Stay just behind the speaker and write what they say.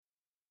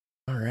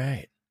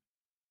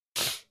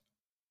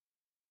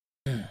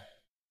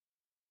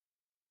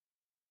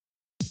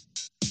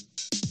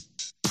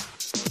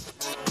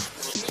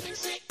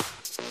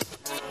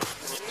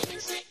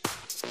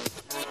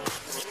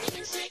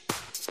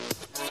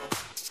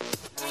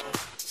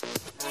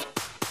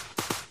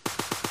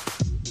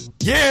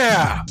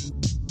Yeah!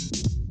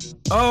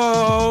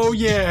 Oh,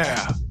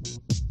 yeah!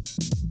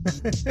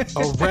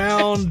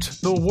 Around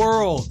the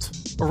world.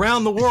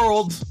 Around the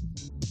world.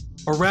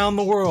 Around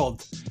the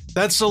world.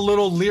 That's a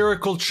little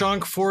lyrical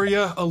chunk for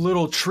you, a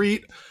little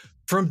treat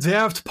from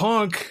Daft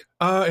Punk.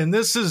 And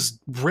this is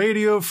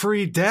Radio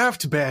Free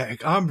Daft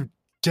Bag. I'm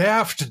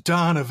Daft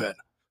Donovan.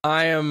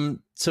 I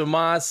am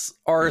Tomas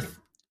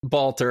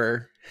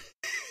Arthbalter.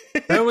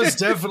 That was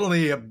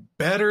definitely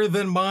better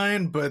than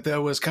mine, but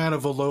that was kind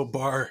of a low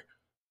bar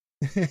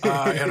in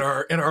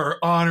our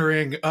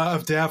honoring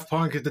of Daft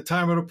Punk at the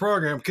time of the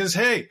program. Because,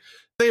 hey,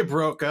 they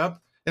broke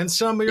up, and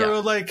some of you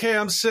are like, hey,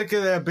 I'm sick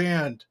of that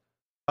band.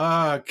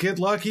 Get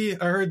Lucky,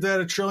 I heard that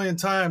a trillion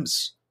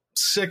times.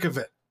 Sick of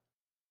it.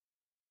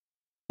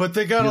 But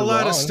they got a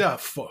lot of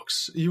stuff,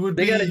 folks. You would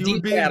be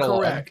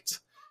incorrect.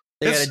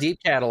 They got a deep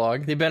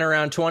catalog. They've been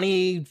around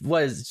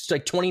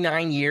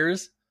 29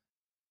 years,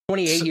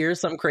 28 years,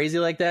 something crazy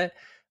like that.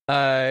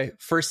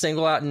 First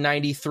single out in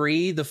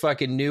 93, the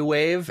fucking New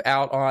Wave,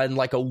 out on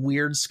like a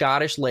weird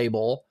Scottish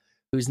label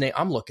whose name,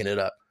 I'm looking it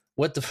up.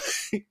 What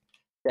the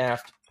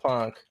Daft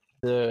Punk,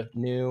 the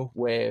New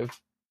Wave.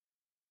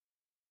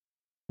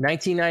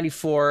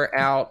 1994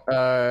 out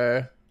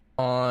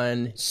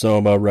on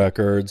Soma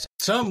Records.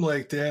 Something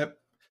like that.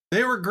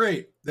 They were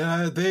great.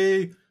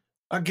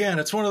 Again,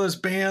 it's one of those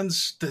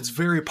bands that's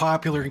very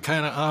popular and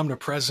kind of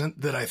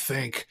omnipresent that I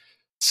think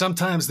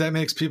sometimes that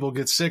makes people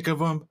get sick of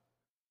them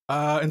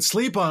and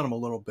sleep on them a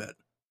little bit.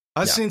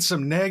 I've seen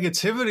some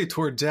negativity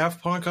toward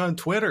Daft Punk on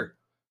Twitter.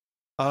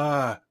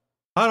 I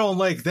don't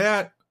like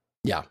that.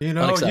 Yeah. You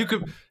know,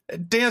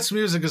 dance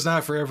music is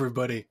not for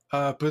everybody.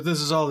 But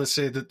this is all to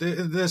say that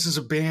this is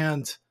a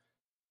band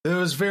that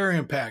was very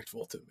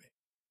impactful to me.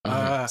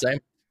 Same.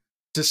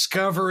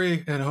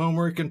 Discovery and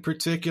Homework in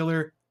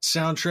particular,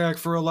 soundtrack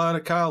for a lot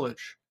of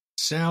college,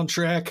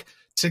 soundtrack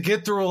to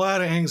get through a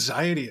lot of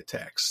anxiety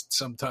attacks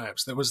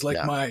sometimes. That was like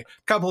my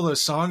couple of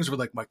those songs were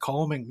like my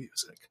calming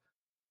music.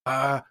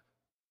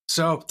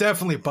 So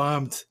definitely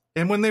bummed.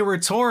 And when they were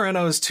touring,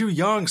 I was too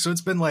young. So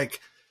it's been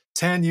like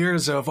 10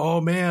 years of,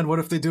 oh man, what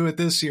if they do it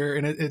this year?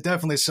 And it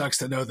definitely sucks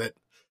to know that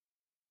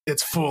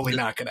it's fully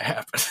not going to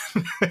happen.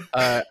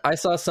 I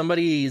saw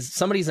somebody's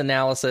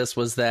analysis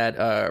was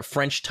that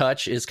French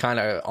Touch is kind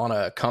of on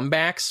a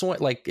comeback swing.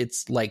 Like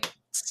it's like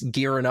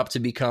gearing up to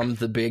become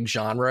the big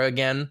genre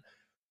again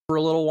for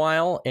a little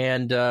while.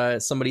 And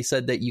somebody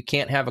said that you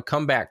can't have a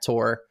comeback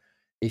tour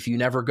if you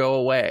never go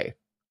away.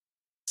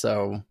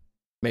 So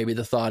maybe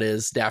the thought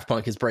is Daft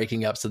Punk is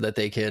breaking up so that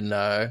they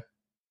can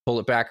pull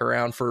it back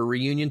around for a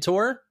reunion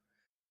tour.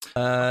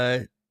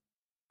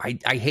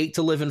 I hate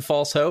to live in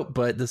false hope,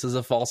 but this is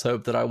a false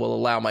hope that I will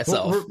allow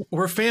myself.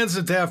 We're fans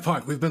of Daft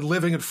Punk. We've been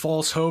living in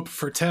false hope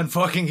for 10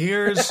 fucking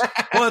years.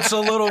 What's a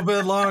little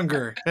bit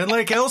longer? And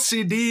like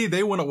LCD,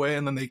 they went away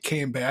and then they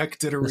came back,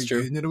 did a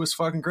reunion. It was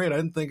fucking great. I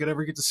didn't think I'd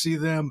ever get to see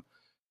them.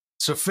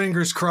 So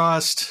fingers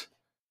crossed.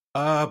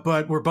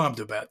 But we're bummed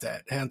about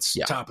that. Hence,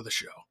 top of the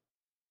show.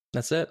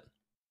 That's it.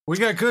 We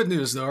got good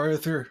news though,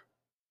 Arthur.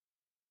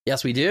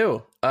 Yes, we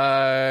do.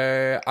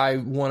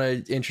 I want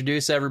to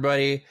introduce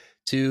everybody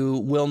to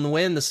Will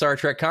Nguyen, the Star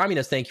Trek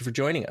communist. Thank you for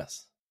joining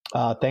us.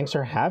 Thanks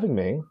for having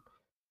me.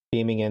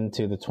 Beaming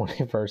into the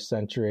 21st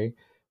century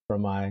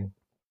from my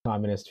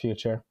communist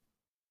future.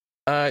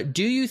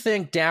 Do you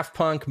think Daft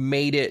Punk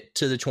made it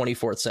to the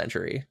 24th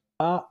century?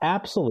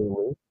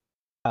 Absolutely.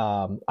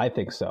 I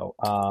think so.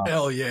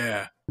 Hell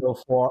yeah. So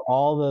for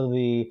all of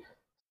the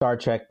Star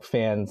Trek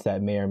fans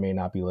that may or may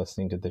not be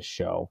listening to this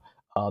show,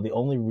 the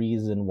only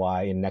reason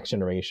why in Next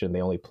Generation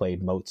they only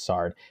played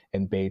Mozart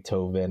and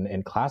Beethoven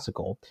and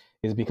classical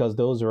is because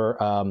those were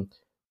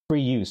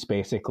free use,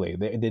 basically.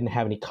 They didn't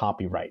have any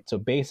copyright. So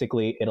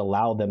basically, it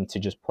allowed them to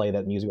just play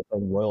that music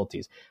without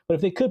royalties. But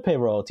if they could pay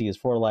royalties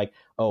for like,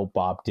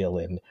 Bob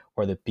Dylan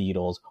or the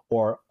Beatles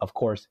or, of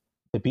course,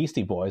 the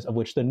Beastie Boys, of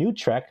which the new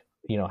Trek,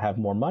 have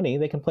more money,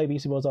 they can play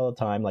Beastie Boys all the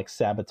time, like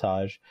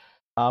Sabotage.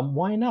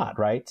 Why not,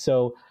 right?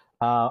 So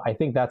I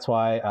think that's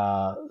why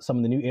some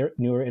of the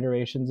newer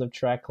iterations of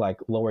Trek, like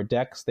Lower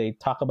Decks, they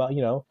talk about,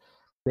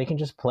 they can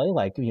just play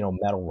like,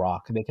 metal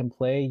rock. They can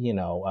play,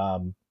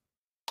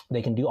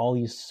 they can do all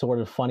these sort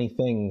of funny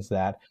things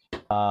that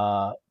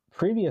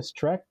previous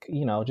Trek,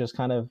 just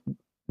kind of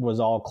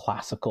was all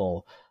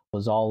classical,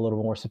 was all a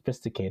little more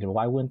sophisticated.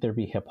 Why wouldn't there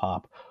be hip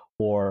hop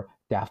or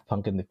Daft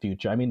Punk in the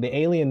future? I mean, the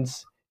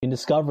aliens in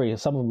Discovery,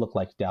 some of them look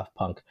like Daft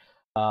Punk.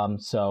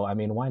 So, I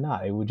mean, why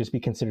not? It would just be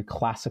considered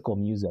classical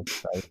music,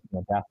 right?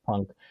 Daft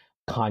Punk,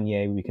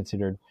 Kanye would be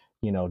considered,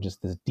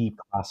 just this deep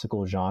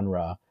classical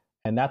genre.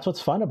 And that's what's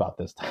fun about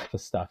this type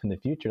of stuff in the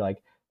future,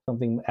 like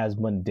something as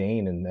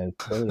mundane and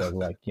silly as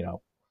like,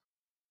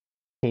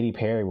 Katy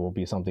Perry will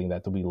be something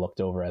that will be looked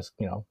over as,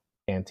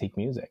 antique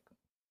music.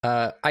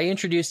 I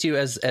introduced you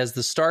as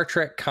the Star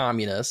Trek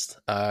communist.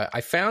 I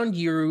found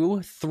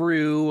you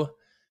through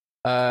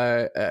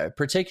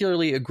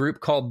particularly a group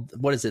called,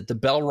 what is it? The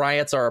Bell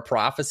Riots Are a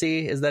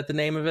Prophecy. Is that the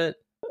name of it?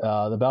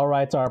 The Bell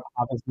Riots Are a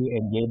Prophecy,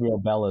 and Gabriel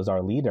Bell is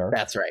our leader.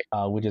 That's right.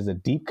 Which is a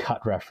deep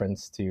cut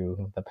reference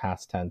to the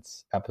past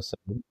tense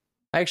episode.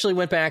 I actually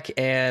went back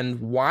and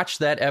watched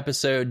that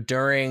episode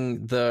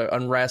during the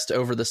unrest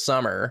over the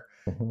summer,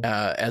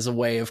 as a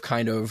way of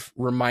kind of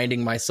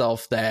reminding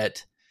myself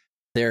that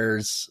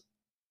there's,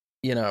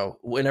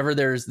 whenever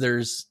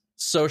there's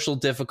social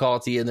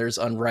difficulty and there's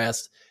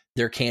unrest,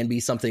 there can be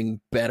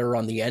something better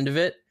on the end of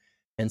it.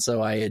 And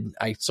so I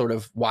sort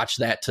of watched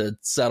that to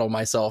settle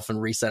myself and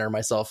recenter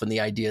myself in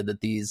the idea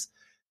that these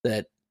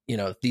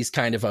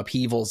kind of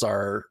upheavals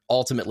are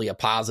ultimately a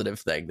positive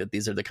thing, that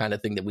these are the kind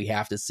of thing that we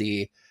have to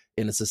see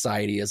in a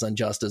society as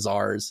unjust as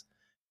ours.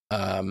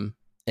 And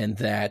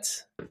that,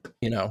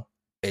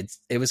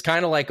 it was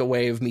kind of like a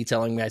way of me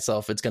telling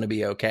myself it's going to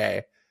be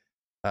okay.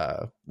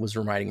 Was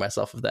reminding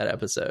myself of that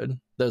episode,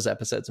 those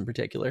episodes in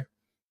particular.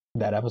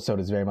 That episode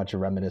is very much a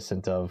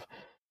reminiscent of,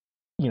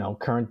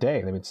 current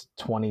day. I mean, it's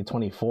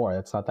 2024.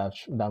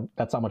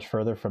 That's not much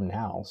further from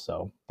now.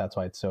 So that's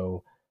why it's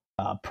so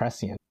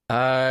prescient.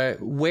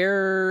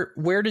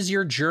 Where does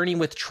your journey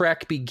with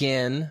Trek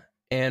begin,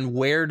 and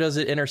where does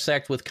it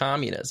intersect with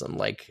communism?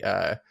 Like,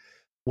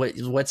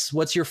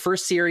 what's your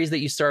first series that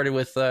you started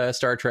with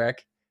Star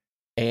Trek,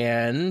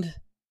 and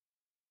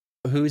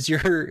who's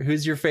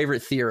your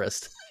favorite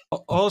theorist?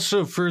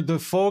 Also, for the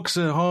folks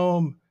at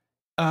home,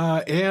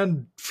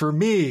 and for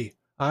me,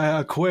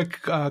 a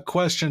quick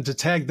question to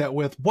tag that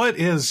with: what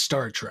is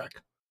Star Trek?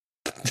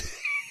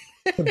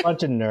 A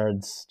bunch of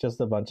nerds,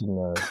 just a bunch of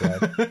nerds.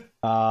 Right?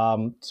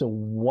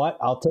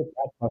 I'll take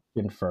that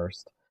question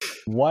first.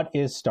 What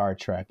is Star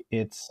Trek?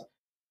 It's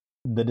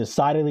the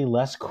decidedly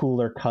less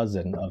cooler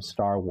cousin of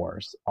Star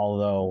Wars,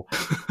 although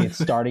it's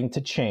starting to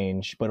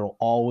change, but it'll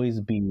always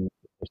be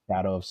the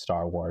shadow of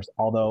Star Wars.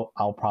 Although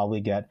I'll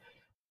probably get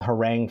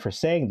harangued for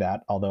saying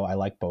that, although I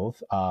like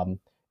both.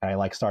 And I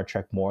like Star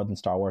Trek more than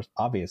Star Wars,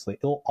 obviously.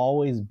 It'll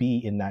always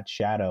be in that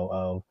shadow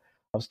of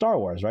Star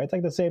Wars, right? It's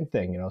like the same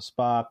thing,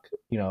 Spock,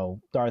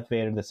 Darth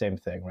Vader, the same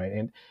thing, right?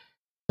 And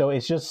so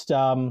it's just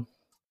Star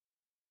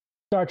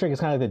Trek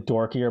is kind of like the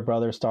dorkier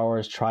brother. Star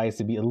Wars tries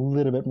to be a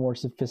little bit more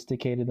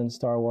sophisticated than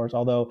Star Wars.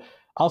 Although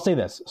I'll say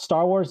this,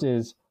 Star Wars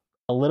is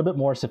a little bit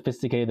more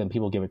sophisticated than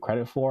people give it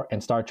credit for,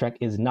 and Star Trek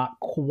is not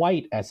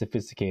quite as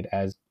sophisticated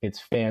as its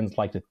fans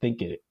like to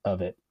think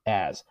of it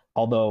as.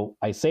 Although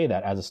I say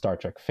that as a Star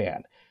Trek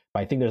fan.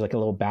 But I think there's like a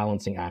little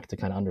balancing act to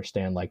kind of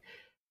understand like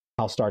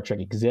how Star Trek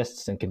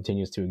exists and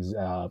continues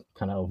to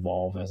kind of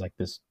evolve as like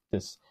this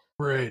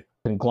right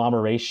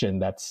conglomeration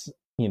that's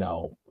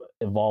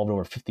evolved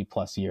over 50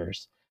 plus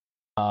years.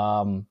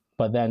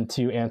 But then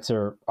to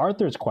answer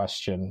Arthur's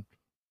question,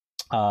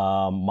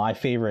 my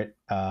favorite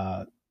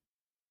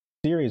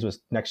series was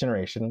Next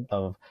Generation,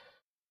 of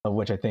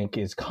which I think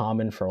is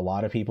common for a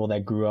lot of people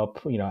that grew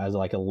up as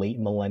like a late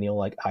millennial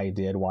like I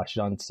did, watched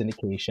it on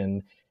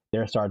syndication.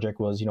 Their Star Trek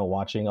was,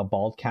 watching a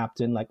bald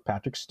captain like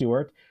Patrick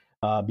Stewart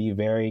be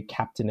very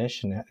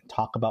captainish and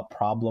talk about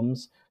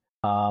problems.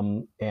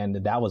 And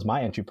that was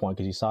my entry point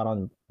because you saw it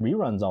on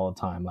reruns all the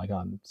time, like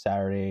on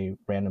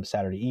random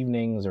Saturday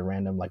evenings or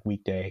random like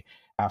weekday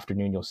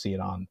afternoon. You'll see it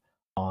on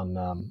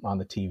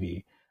the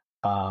TV.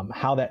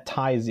 How that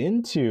ties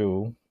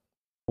into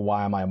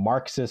why am I a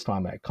Marxist? Why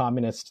am I a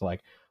communist?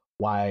 Like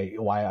why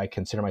I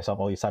consider myself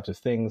all these types of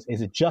things.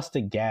 Is it just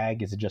a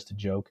gag? Is it just a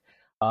joke?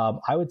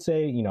 I would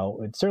say,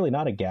 it's certainly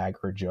not a gag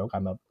or a joke.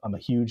 I'm a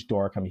huge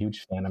dork. I'm a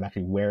huge fan. I'm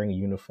actually wearing a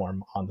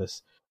uniform on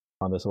this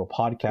little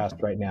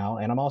podcast right now.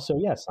 And I'm also,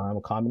 yes, I'm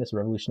a communist,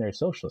 revolutionary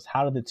socialist.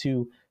 How do the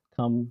two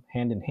come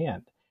hand in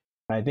hand?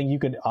 And I think you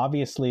could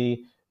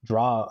obviously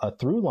draw a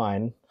through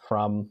line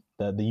from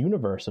the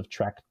universe of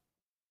Trek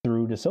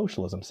through to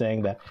socialism,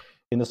 saying that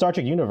in the Star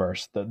Trek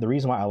universe, the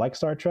reason why I like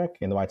Star Trek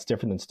and why it's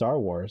different than Star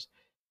Wars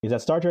is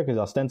that Star Trek is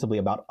ostensibly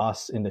about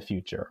us in the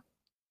future.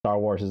 Star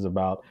Wars is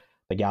about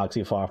the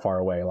galaxy far, far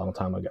away a long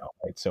time ago,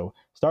 right? So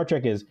Star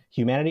Trek is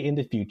humanity in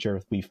the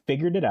future. We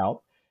figured it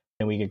out,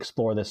 and we can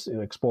explore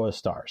the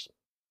stars.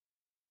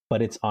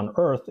 But it's on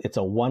Earth. It's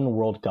a one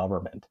world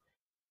government.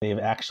 They've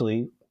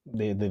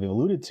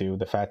alluded to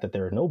the fact that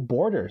there are no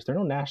borders. There are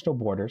no national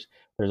borders.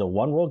 There's a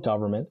one world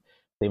government.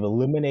 They've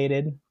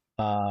eliminated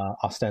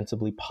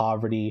ostensibly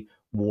poverty,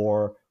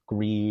 war,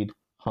 greed,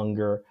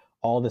 hunger,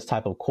 all this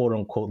type of quote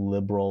unquote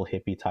liberal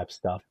hippie type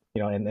stuff.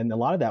 And a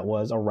lot of that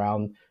was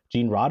around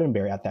Gene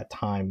Roddenberry at that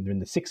time in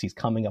the 60s,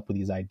 coming up with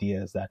these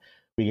ideas that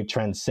we could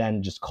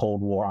transcend just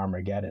Cold War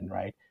Armageddon,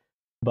 right?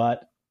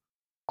 But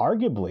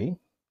arguably,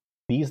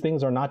 these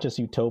things are not just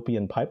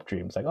utopian pipe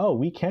dreams. Like, oh,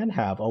 we can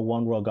have a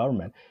one world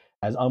government.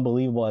 As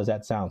unbelievable as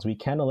that sounds, we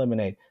can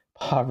eliminate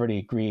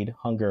poverty, greed,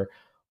 hunger,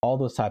 all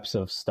those types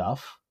of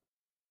stuff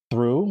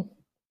through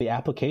the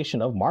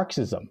application of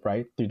Marxism,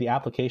 right? Through the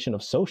application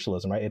of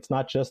socialism, right? It's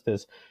not just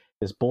this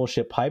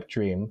bullshit pipe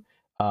dream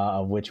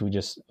of which we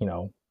just,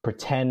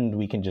 pretend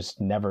we can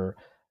just never,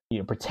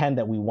 pretend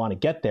that we want to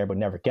get there, but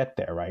never get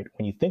there, right?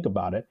 When you think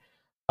about it,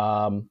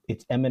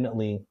 it's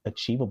eminently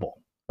achievable,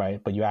 right?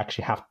 But you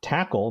actually have to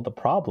tackle the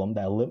problem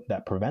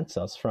that prevents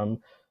us from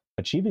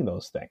achieving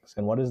those things.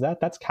 And what is that?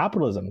 That's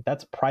capitalism.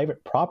 That's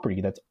private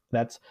property.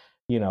 That's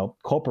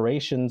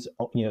corporations,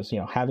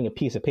 having a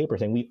piece of paper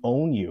saying we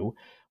own you,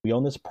 we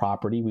own this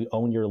property, we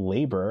own your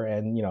labor,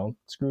 and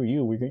screw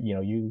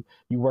you.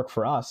 You work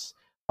for us.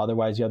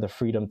 Otherwise, you have the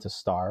freedom to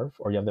starve,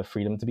 or you have the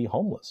freedom to be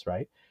homeless,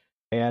 right?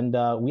 And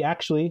we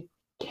actually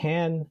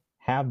can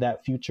have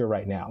that future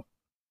right now.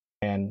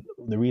 And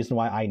the reason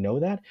why I know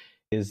that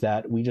is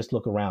that we just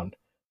look around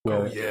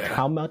where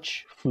how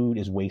much food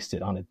is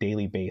wasted on a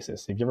daily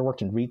basis. If you ever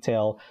worked in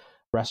retail,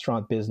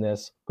 restaurant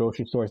business,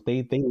 grocery stores,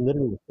 they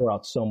literally throw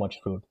out so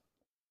much food.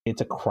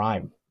 It's a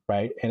crime,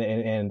 right?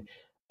 And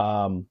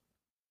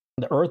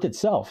the earth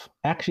itself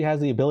actually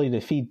has the ability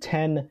to feed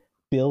 10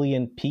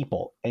 billion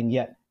people, and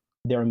yet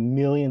there are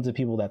millions of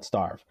people that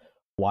starve.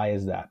 Why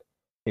is that?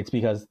 It's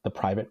because the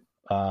private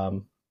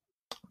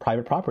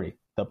property,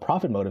 the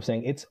profit motive,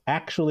 saying it's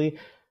actually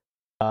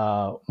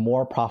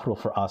more profitable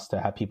for us to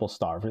have people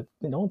starve.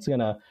 No one's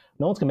gonna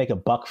make a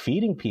buck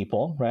feeding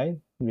people, right?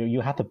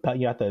 You have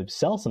to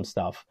sell some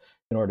stuff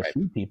in order to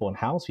feed people and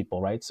house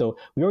people, right? So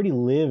we already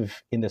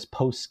live in this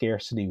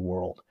post-scarcity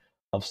world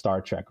of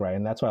Star Trek, right?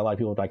 And that's why a lot of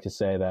people would like to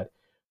say that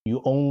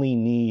the only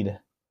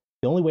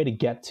way to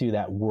get to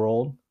that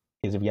world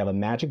is if you have a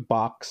magic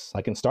box,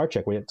 like in Star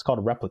Trek, where it's called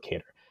a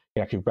replicator. You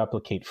can actually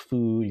replicate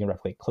food, you can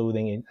replicate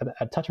clothing at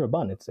a touch of a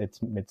button.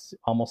 It's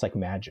almost like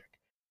magic.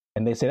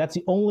 And they say that's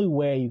the only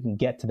way you can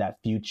get to that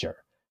future,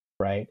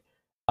 right?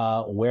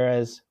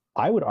 Whereas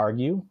I would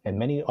argue, and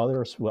many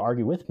others will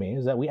argue with me,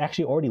 is that we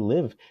actually already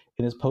live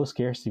in this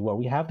post-scarcity world.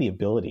 We have the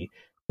ability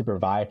to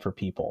provide for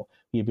people.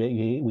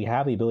 We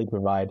have the ability to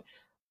provide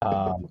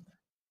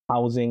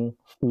housing,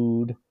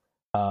 food,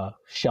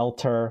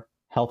 shelter,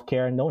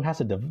 healthcare. No one has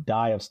to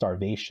die of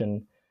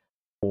starvation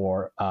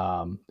or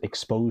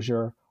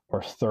exposure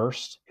or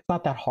thirst. It's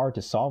not that hard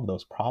to solve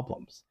those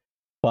problems,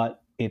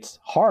 but it's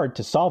hard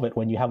to solve it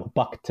when you have a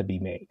buck to be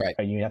made, right?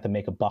 You have to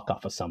make a buck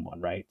off of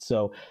someone, right?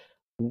 So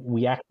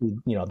we actually,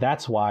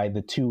 that's why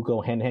the two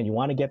go hand in hand. You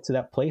want to get to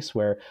that place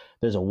where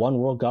there's a one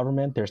world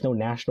government, there's no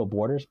national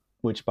borders,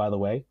 which, by the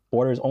way,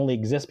 borders only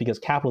exist because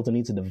capitalism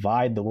needs to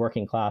divide the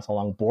working class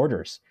along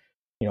borders.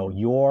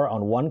 You're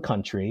on one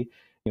country,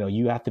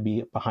 you have to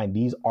be behind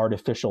these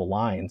artificial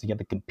lines. You have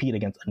to compete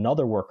against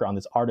another worker on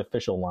this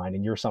artificial line,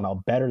 and you're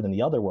somehow better than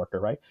the other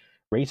worker, right?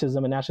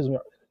 Racism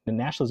and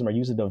nationalism are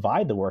used to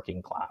divide the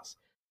working class.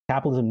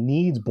 Capitalism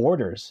needs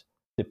borders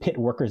to pit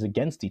workers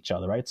against each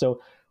other, right?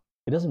 So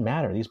it doesn't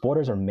matter. These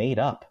borders are made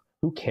up.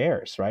 Who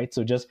cares, right?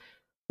 So just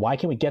why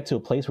can't we get to a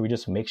place where we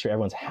just make sure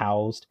everyone's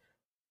housed,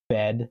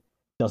 fed,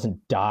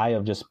 doesn't die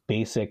of just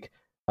basic,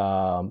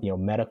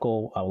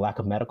 medical lack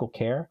of medical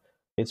care?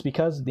 It's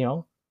because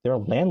there are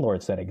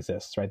landlords that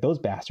exist, right? Those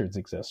bastards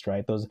exist,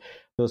 right?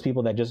 Those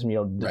people that just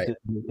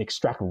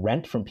extract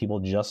rent from people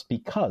just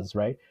because,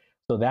 right?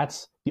 So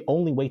that's the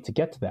only way to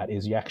get to that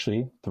is you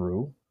actually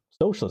through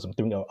socialism,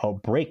 through a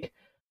break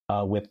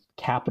with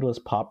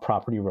capitalist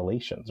property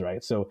relations,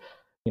 right? So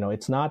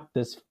it's not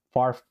this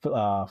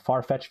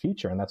far-fetched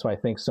future, and that's why I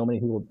think so many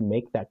people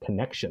make that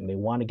connection. They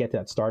want to get to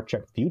that Star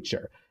Trek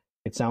future.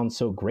 It sounds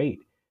so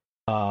great,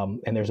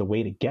 and there's a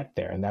way to get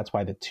there, and that's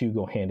why the two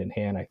go hand in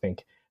hand. I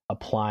think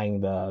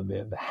applying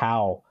the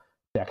how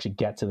to actually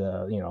get to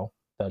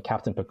the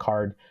Captain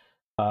Picard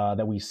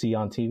that we see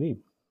on TV.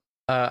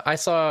 I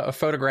saw a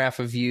photograph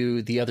of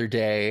you the other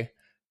day.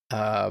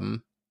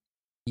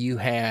 You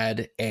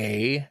had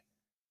the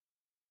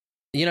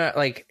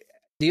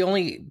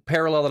only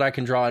parallel that I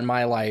can draw in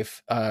my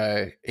life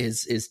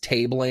is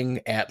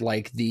tabling at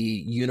like the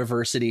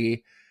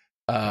university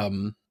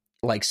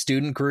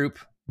student group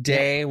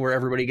day where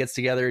everybody gets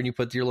together and you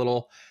put your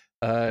little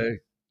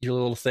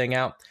thing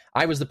out.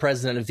 I was the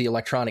president of the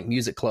Electronic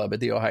Music Club at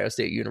The Ohio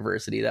State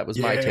University. That was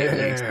my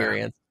tabling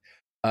experience.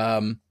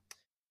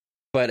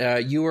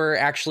 But you were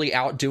actually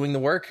out doing the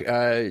work,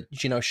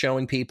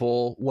 showing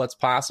people what's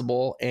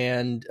possible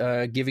and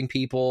giving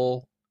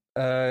people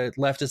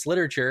leftist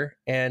literature.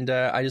 And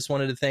I just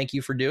wanted to thank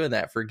you for doing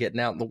that, for getting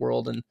out in the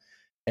world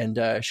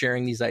and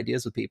sharing these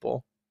ideas with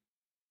people.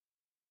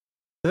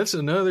 That's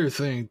another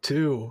thing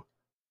too,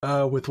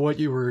 with what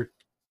you were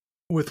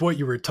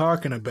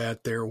talking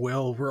about there,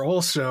 Will. We're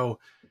also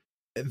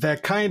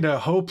that kind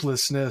of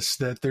hopelessness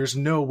that there's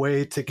no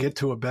way to get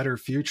to a better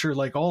future,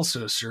 like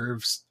also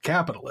serves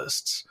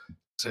capitalists.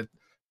 It,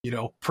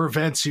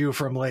 prevents you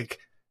from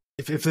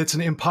if it's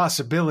an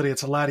impossibility,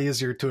 it's a lot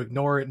easier to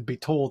ignore it and be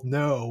told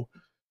no,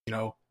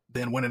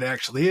 than when it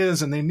actually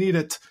is. And they need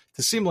it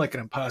to seem like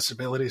an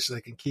impossibility so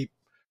they can keep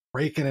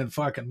raking in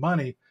fucking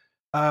money,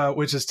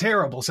 which is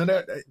terrible.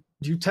 So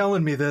you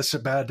telling me this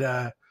about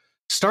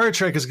Star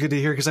Trek is good to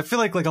hear, because I feel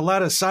like a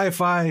lot of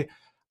sci-fi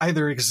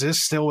either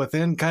exists still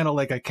within kind of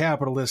like a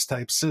capitalist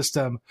type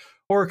system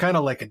or kind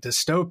of like a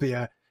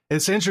dystopia.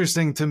 It's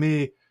interesting to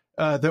me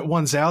that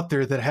one's out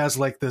there that has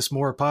this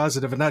more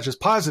positive, and not just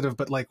positive,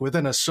 but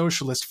within a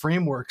socialist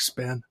framework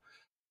spin.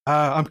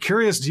 I'm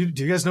curious, do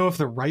you guys know if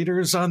the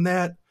writers on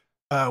that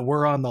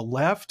were on the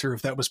left, or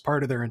if that was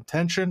part of their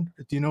intention.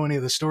 Do you know any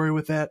of the story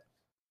with that?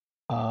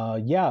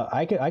 Yeah,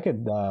 I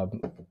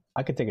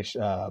could take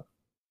a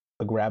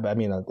grab. I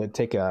mean,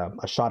 take a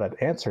shot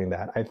at answering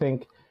that. I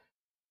think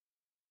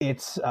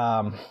it's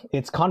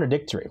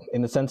contradictory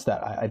in the sense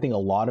that I think a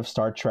lot of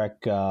Star Trek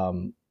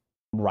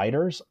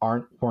writers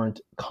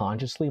weren't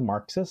consciously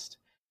Marxist.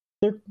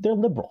 They're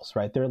liberals,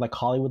 right? They're like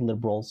Hollywood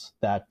liberals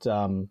that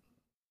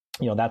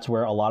that's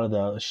where a lot of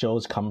the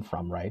shows come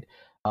from, right?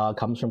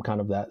 Comes from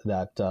kind of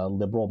that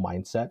liberal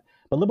mindset.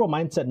 But liberal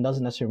mindset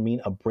doesn't necessarily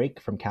mean a break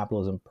from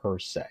capitalism per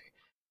se,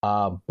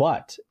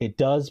 but it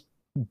does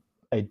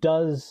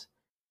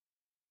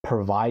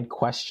provide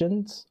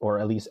questions, or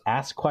at least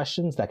ask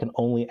questions that can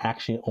only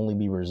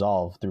be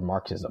resolved through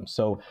Marxism.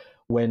 So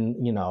when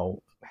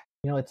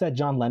it's that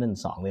John Lennon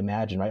song,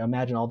 Imagine, right?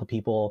 Imagine all the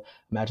people,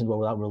 imagine the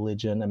world without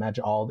religion,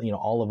 imagine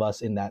all of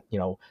us in that,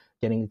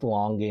 getting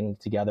along, getting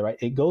together, right?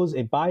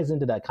 It buys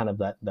into that kind of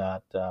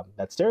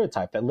that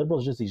stereotype that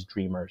liberals are just these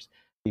dreamers,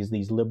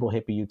 these liberal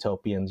hippie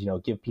utopians,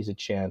 give peace a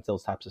chance,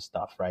 those types of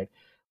stuff, right?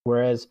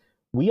 Whereas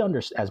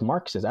as a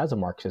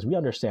Marxist, we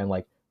understand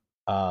like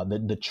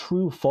the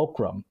true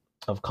fulcrum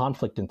of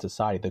conflict in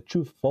society, the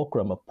true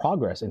fulcrum of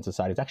progress in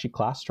society is actually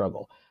class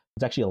struggle.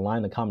 It's actually a line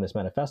in the Communist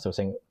Manifesto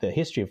saying the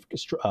history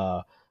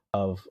of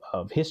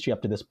history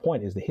up to this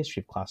point is the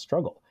history of class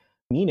struggle,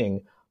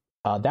 meaning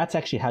that's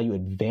actually how you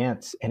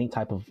advance any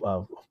type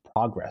of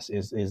progress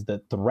is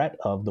the threat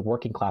of the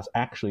working class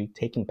actually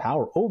taking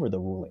power over the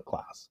ruling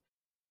class.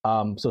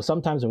 So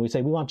sometimes when we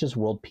say we want just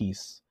world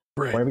peace,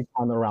 right, or every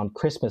time around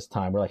Christmas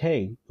time, we're like,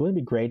 hey, wouldn't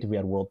it be great if we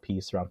had world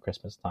peace around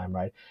Christmas time,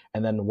 right?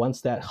 And then once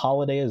that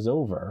holiday is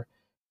over,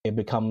 it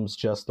becomes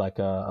just like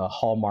a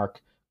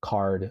Hallmark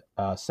card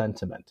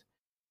sentiment.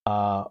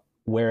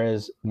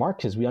 Whereas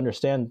Marxists, we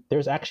understand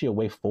there's actually a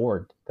way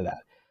forward to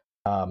that.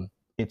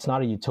 It's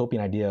not a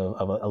utopian idea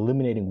of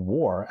eliminating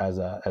war as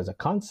a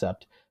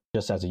concept,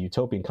 just as a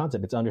utopian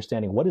concept. It's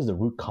understanding what is the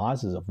root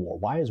causes of war.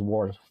 Why is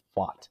war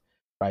fought,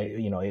 right?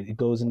 It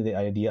goes into the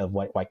idea of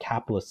why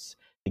capitalists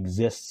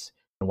exists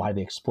and why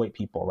they exploit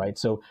people, right?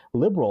 So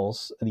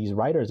liberals, these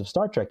writers of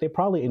Star Trek, they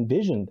probably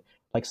envisioned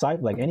like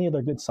any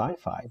other good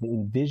sci-fi, they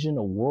envision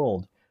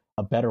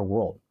a better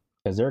world,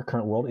 because their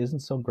current world isn't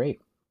so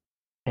great.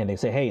 And they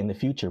say, hey, in the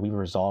future, we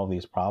resolve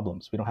these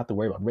problems. We don't have to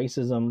worry about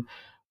racism,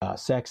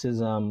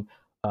 sexism.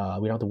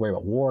 We don't have to worry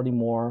about war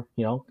anymore.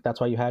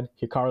 That's why you had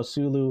Hikaru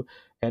Sulu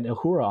and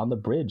Uhura on the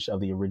bridge of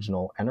the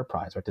original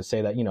Enterprise, right? To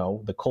say that,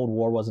 the Cold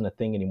War wasn't a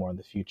thing anymore in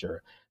the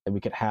future, that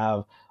we could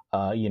have,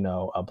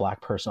 a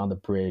black person on the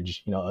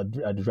bridge,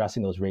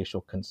 addressing those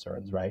racial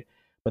concerns, right?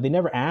 But they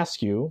never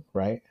ask you,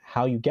 right,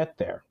 how you get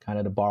there, kind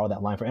of to borrow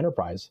that line for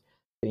Enterprise.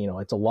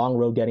 It's a long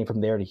road getting from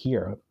there to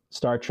here.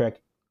 Star Trek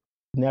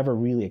never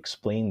really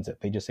explains it.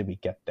 They just say we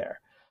get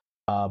there.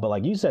 But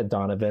like you said,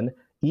 Donovan,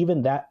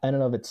 even that in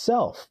and of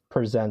itself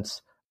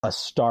presents a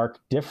stark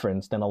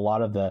difference than a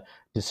lot of the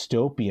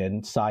dystopian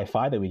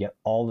sci-fi that we get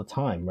all the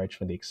time, right?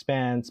 From The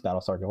Expanse,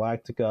 Battlestar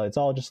Galactica, it's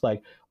all just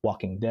like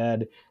Walking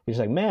Dead. It's just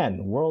like, man,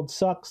 the world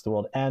sucks, the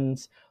world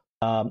ends,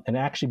 and it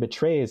actually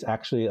betrays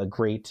a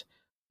great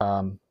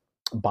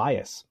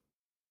bias,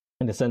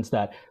 in the sense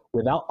that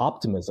without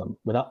optimism,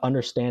 without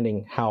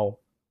understanding how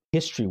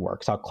history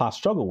works, how class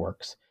struggle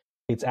works,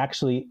 it's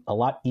actually a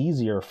lot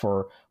easier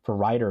for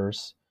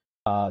writers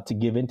to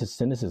give into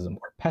cynicism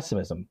or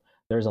pessimism.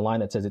 There's a line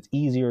that says it's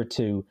easier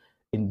to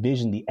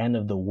envision the end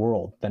of the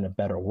world than a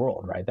better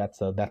world, right? That's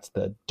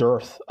the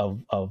dearth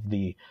of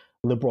the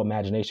liberal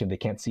imagination. They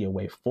can't see a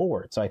way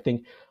forward. So I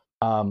think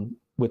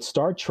with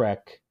Star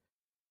Trek,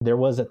 there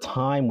was a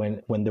time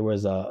when there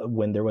was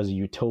a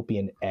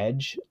utopian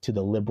edge to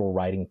the liberal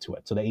writing to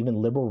it, so that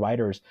even liberal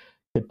writers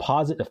could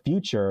posit a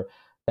future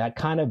that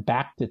kind of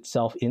backed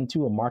itself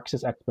into a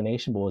Marxist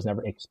explanation, but was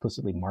never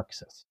explicitly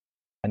Marxist.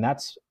 And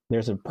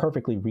there's a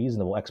perfectly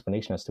reasonable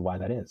explanation as to why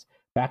that is.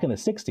 Back in the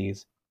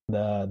 60s,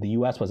 the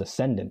U.S. was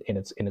ascendant in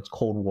its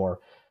Cold War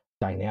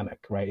dynamic,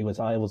 right? It was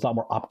a lot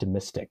more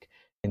optimistic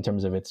in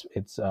terms of its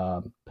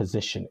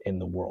position in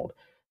the world.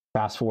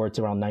 Fast forward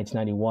to around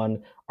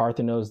 1991,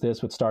 Arthur knows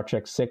this with Star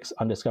Trek VI,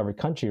 Undiscovered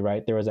Country,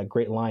 right? There was that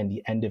great line,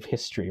 the end of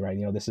history, right?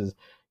 This is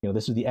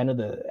the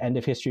end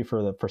of history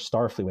for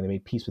Starfleet when they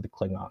made peace with the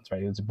Klingons,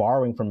 right? It was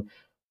borrowing from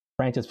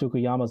Francis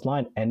Fukuyama's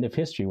line, end of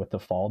history with the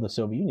fall of the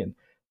Soviet Union.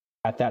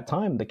 At that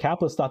time, the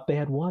capitalists thought they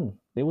had won.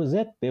 It was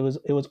it. It was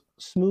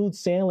smooth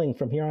sailing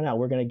from here on out.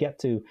 We're going to get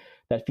to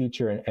that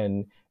future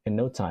in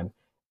no time.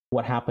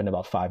 What happened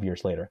about 5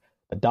 years later?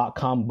 The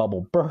dot-com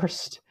bubble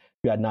burst.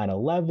 You had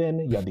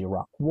 9/11, you had the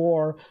Iraq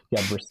War, you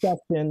had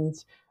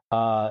recessions,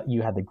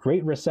 you had the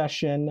Great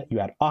Recession, you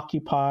had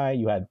Occupy,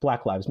 you had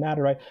Black Lives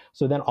Matter, right?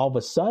 So then all of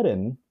a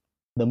sudden,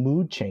 the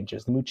mood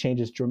changes. The mood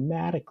changes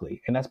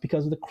dramatically. And that's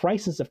because of the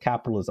crisis of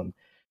capitalism.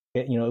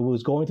 It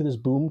was going through this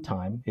boom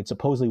time. It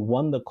supposedly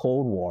won the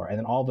Cold War. And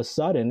then all of a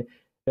sudden,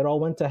 it all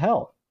went to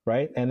hell,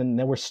 right? And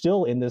then we're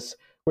still in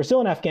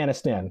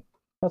Afghanistan.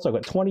 That's like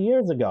what 20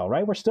 years ago,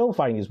 right? We're still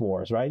fighting these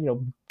wars, right?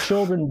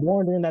 Children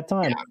born during that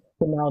time.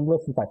 But now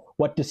listen,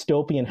 what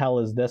dystopian hell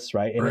is this,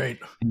 right?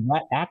 And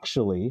that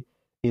actually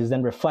is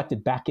then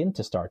reflected back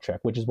into Star Trek,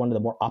 which is one of the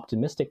more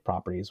optimistic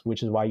properties,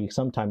 which is why you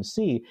sometimes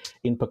see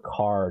in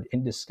Picard,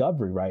 in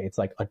Discovery, right? It's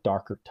like a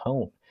darker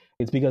tone.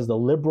 It's because the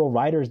liberal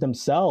writers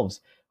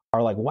themselves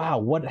are like, wow,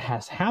 what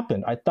has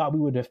happened? I thought we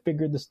would have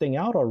figured this thing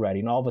out already.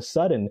 And all of a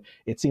sudden,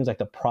 it seems like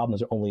the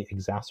problems are only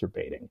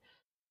exacerbating.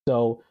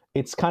 So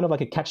it's kind of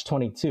like a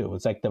catch-22.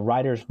 It's like the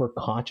writers were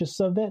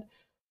conscious of it,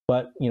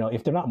 but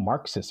if they're not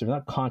Marxists, they're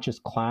not conscious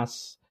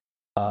class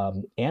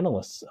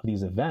analysts of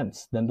these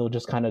events, then they'll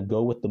just kind of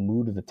go with the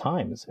mood of the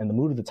times. And the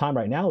mood of the time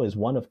right now is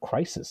one of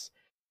crisis.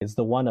 It's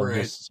the one of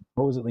just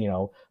supposedly,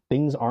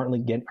 things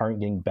aren't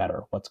getting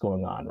better. What's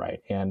going on, right?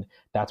 And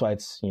that's why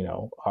it's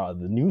the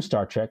new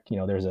Star Trek.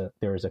 There's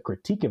a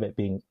critique of it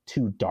being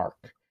too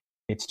dark.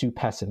 It's too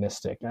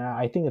pessimistic.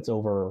 I think it's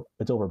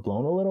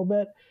overblown a little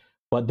bit.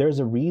 But there's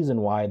a reason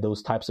why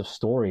those types of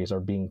stories are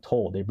being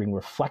told. They're being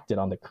reflected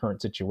on the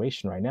current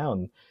situation right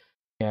now.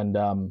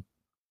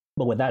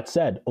 But with that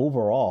said,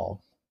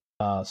 overall,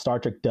 Star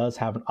Trek does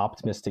have an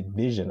optimistic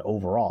vision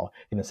overall,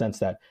 in the sense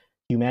that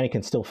humanity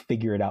can still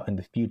figure it out in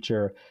the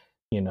future.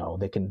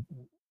 They can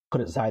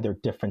put aside their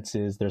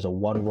differences. There's a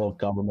one world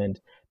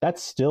government.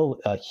 That's still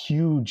a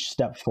huge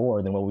step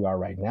forward than where we are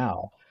right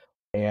now.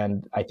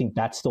 And I think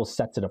that still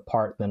sets it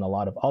apart than a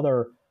lot of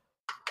other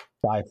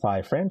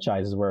sci-fi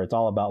franchises where it's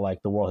all about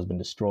like the world has been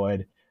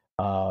destroyed.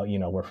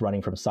 We're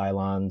running from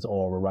Cylons,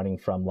 or we're running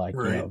from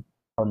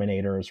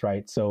Terminators,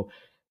 right? So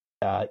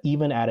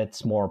even at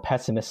its more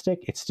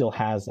pessimistic, it still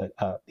has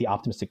the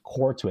optimistic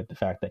core to it, the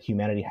fact that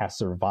humanity has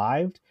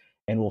survived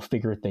and will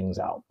figure things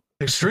out.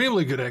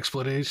 Extremely good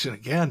explanation.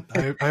 Again,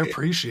 I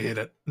appreciate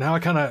it. Now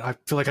I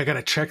feel like I got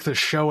to check the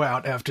show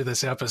out after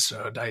this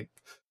episode. I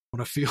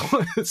want to feel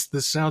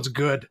this sounds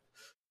good.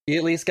 You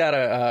at least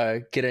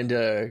gotta get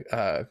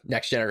into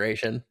Next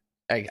Generation.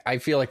 I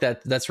feel like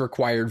that's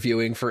required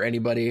viewing for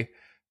anybody.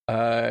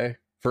 Everyone's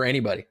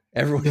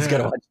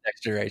gotta watch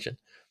Next Generation.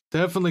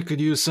 Definitely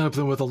could use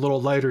something with a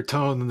little lighter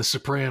tone than The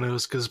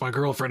Sopranos, because my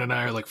girlfriend and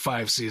I are like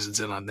 5 seasons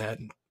in on that.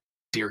 And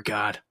dear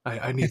God,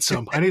 I need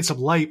some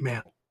light,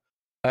 man.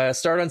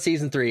 Start on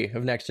season 3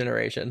 of Next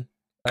Generation.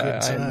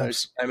 I'm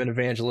an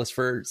evangelist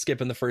for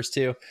skipping the first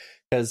 2,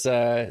 because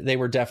they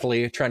were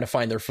definitely trying to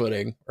find their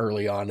footing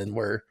early on and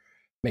were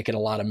making a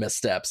lot of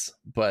missteps.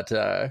 But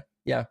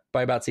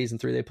by about season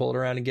 3, they pull it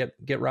around and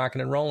get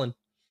rocking and rolling.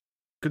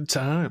 Good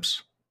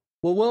times.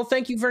 Well, Will,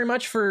 thank you very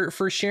much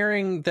for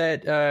sharing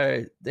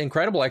that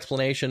incredible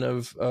explanation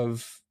of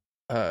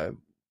the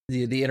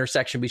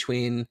intersection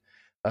between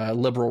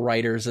liberal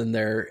writers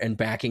and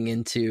backing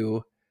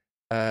into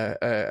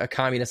a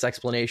communist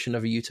explanation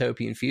of a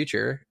utopian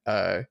future.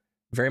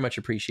 Very much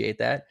appreciate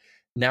that.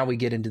 Now we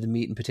get into the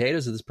meat and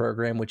potatoes of this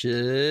program, which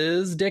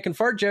is dick and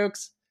fart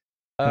jokes.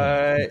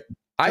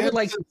 I would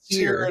like to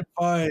hear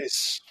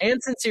advice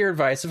and sincere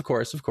advice, of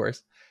course.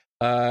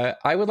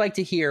 I would like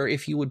to hear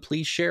if you would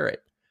please share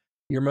it.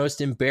 Your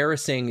most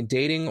embarrassing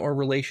dating or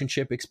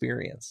relationship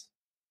experience.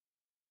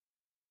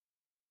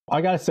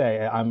 I gotta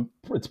say,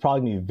 it's probably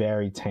gonna be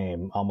very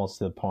tame, almost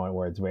to the point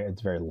where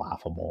it's very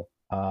laughable.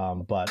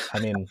 But I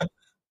mean,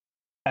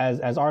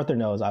 as Arthur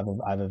knows, I'm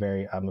a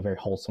very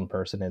wholesome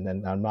person, and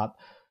then I'm not.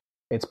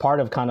 It's part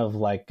of kind of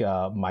like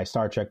my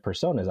Star Trek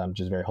personas. I'm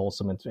just very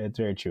wholesome. It's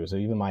very true. So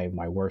even my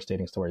worst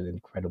dating story is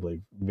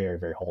incredibly very,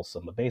 very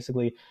wholesome. But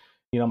basically,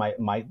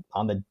 my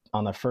on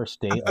the first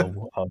date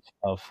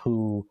of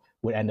who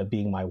would end up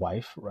being my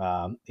wife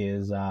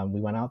is we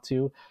went out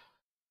to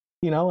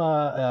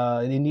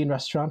an Indian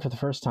restaurant for the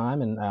first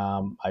time, and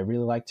I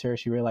really liked her.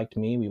 She really liked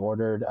me. We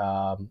ordered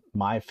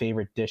my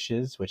favorite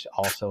dishes, which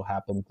also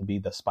happened to be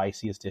the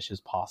spiciest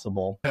dishes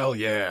possible. Hell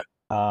yeah.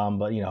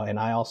 But and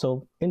I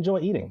also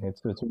enjoy eating.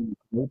 It's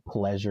great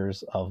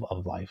pleasures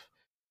of life.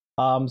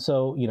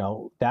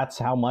 So that's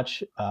how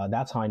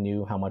I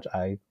knew how much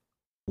I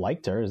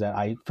liked her, is that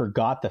I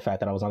forgot the fact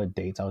that I was on a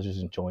date. So I was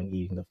just enjoying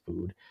eating the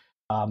food.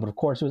 But of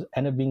course, it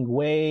ended up being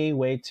way,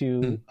 way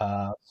too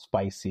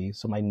spicy.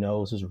 So my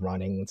nose was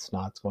running and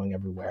snot's going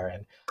everywhere.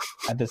 And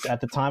at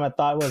the time, I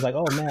thought it was like,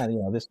 oh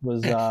man, this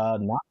was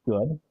not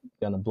good.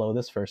 Gonna blow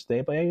this first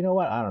date. But yeah, you know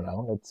what? I don't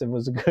know. It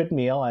was a good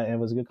meal. It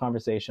was a good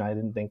conversation. I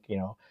didn't think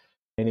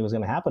anything was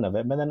gonna happen of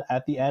it. But then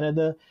at the end of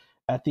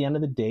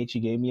the date,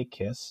 she gave me a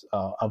kiss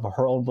of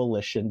her own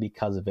volition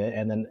because of it.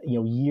 And then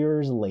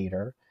years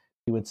later,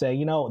 he would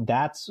say,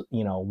 that's,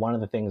 one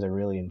of the things I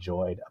really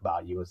enjoyed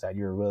about you is that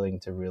you're willing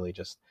to really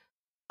just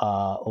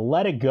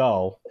let it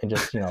go and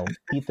just,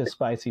 eat the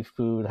spicy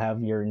food,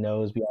 have your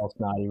nose be all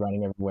snotty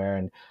running everywhere.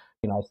 And,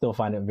 I still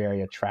find it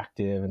very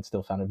attractive and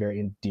still found it very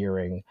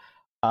endearing.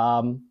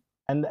 And,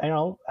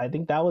 I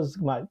think that was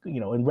my,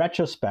 in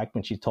retrospect,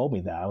 when she told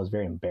me that, I was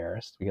very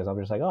embarrassed because I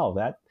was just like, oh,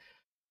 that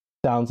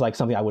sounds like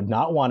something I would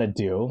not want to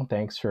do.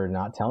 Thanks for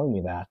not telling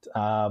me that.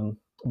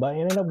 But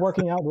it ended up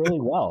working out really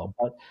well.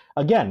 But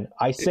again,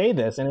 I say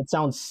this and it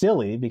sounds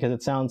silly because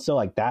it sounds so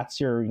like that's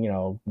your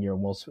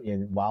most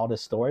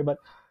wildest story. But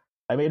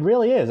I mean, it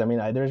really is. I mean,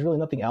 there's really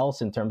nothing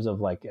else in terms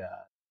of like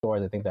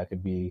stories I think that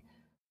would be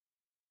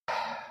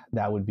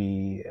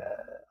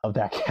of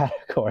that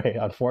category.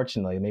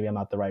 Unfortunately, maybe I'm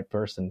not the right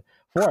person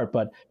for it,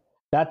 but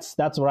that's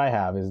what I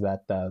have, is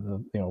that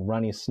the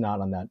runny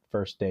snot on that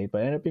first date,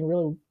 but it ended up being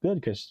really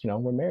good because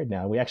we're married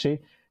now. We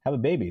actually have a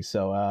baby,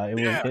 so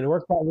it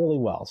worked out really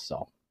well.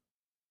 So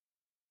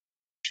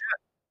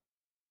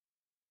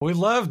we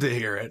love to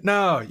hear it.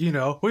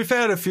 No, we've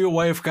had a few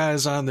wife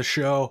guys on the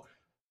show.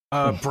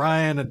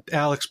 Brian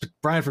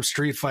from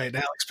Street Fight and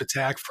Alex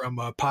Patak from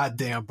Pod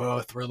Damn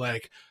both were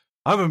like,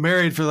 I've been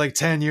married for like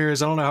 10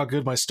 years. I don't know how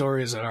good my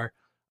stories are.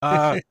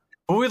 But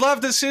we'd love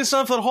to see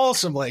something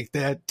wholesome like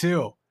that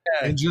too.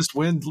 Yeah. And just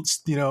when,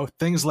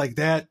 things like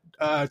that,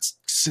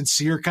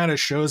 sincere kind of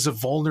shows of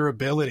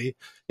vulnerability,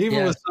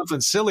 even with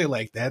something silly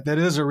like that, that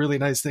is a really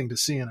nice thing to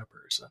see in a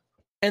person.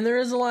 And there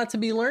is a lot to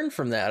be learned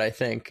from that, I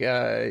think.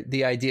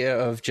 The idea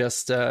of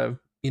just,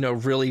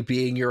 really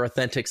being your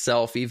authentic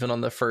self, even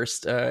on the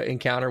first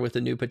encounter with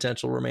a new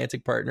potential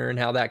romantic partner, and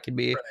how that can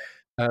be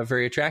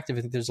very attractive.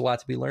 I think there's a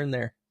lot to be learned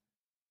there.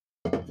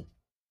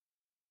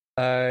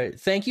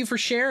 Thank you for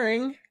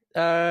sharing.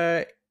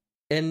 And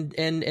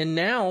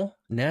now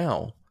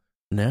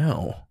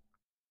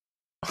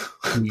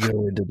we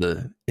go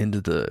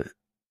into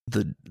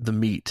the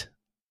meat.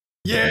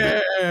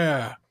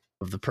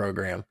 Of the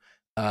program.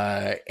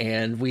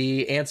 And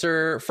we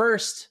answer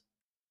first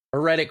a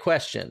Reddit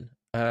question.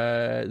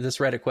 This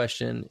Reddit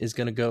question is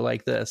going to go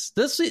like this.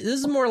 This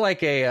is more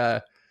like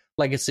a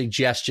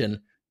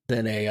suggestion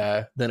than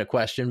a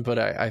question, but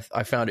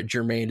I found it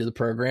germane to the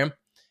program.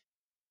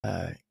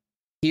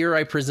 Here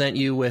I present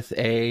you with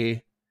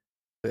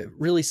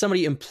really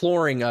somebody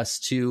imploring us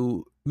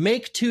to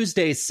make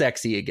Tuesdays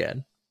sexy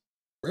again.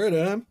 Right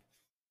on.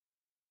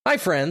 Hi,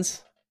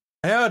 friends.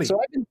 Howdy.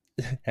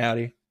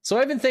 Howdy. So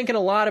I've been thinking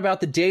a lot about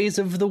the days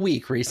of the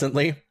week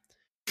recently.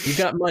 You've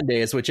got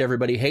Mondays, which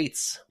everybody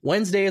hates,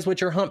 Wednesdays,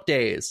 which are hump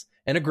days,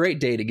 and a great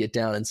day to get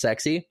down and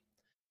sexy.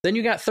 Then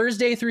you got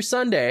Thursday through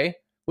Sunday,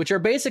 which are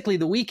basically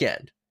the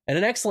weekend, and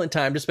an excellent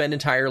time to spend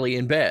entirely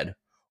in bed,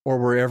 or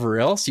wherever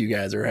else you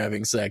guys are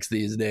having sex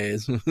these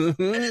days. On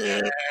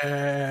the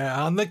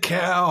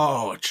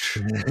couch.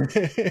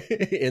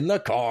 In the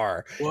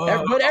car.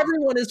 Whoa. But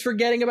everyone is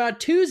forgetting about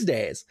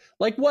Tuesdays.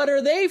 Like, what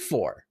are they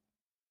for?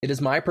 It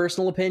is my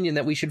personal opinion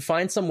that we should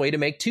find some way to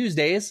make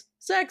Tuesdays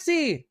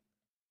sexy.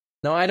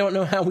 Now, I don't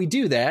know how we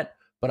do that,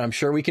 but I'm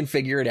sure we can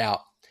figure it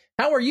out.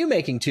 How are you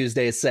making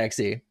Tuesdays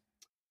sexy?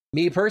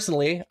 Me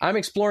personally, I'm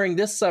exploring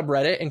this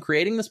subreddit and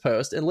creating this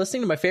post and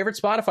listening to my favorite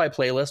Spotify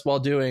playlist while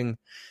doing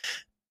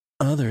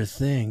other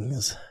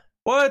things.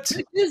 What?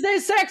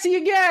 Tuesdays sexy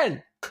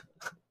again!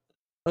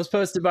 It was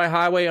posted by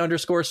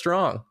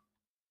Highway_strong.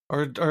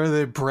 Are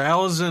they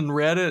browsing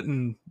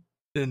Reddit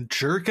and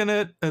jerking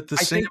it at the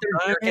same time?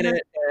 Jerking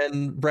it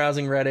and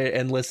browsing Reddit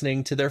and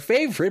listening to their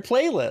favorite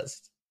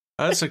playlist.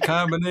 That's a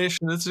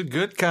combination. It's a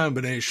good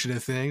combination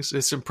of things.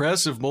 It's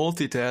impressive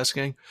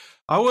multitasking.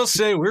 I will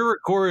say we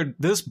record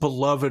this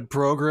beloved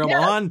program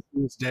on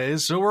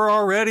Tuesdays, so we're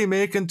already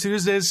making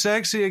Tuesdays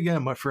sexy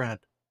again, my friend.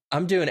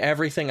 I'm doing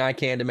everything I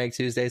can to make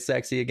Tuesdays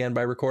sexy again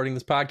by recording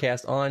this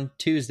podcast on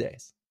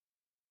Tuesdays.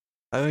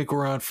 I think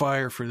we're on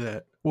fire for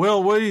that.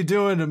 Will, what are you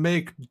doing to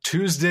make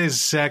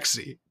Tuesdays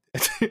sexy?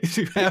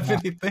 Do you have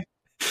anything?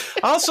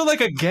 Also,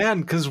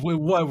 again, because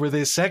were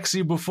they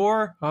sexy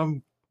before?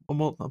 I'm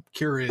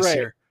curious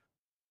here.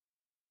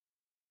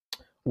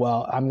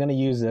 Well, I'm going to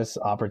use this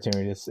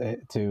opportunity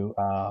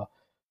to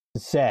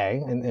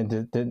say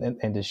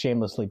and to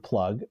shamelessly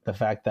plug the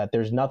fact that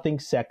there's nothing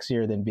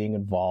sexier than being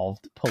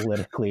involved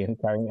politically and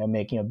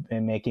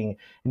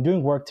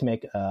doing work to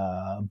make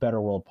a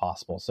better world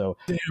possible. So,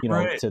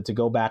 to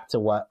go back to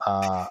what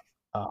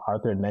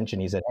Arthur had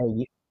mentioned, he said,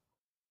 "Hey."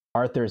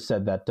 Arthur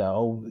said that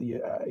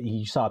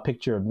he saw a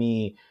picture of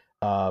me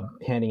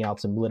handing out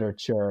some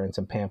literature and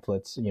some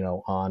pamphlets,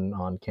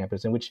 on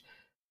campus, in which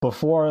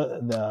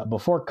before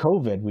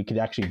COVID we could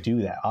actually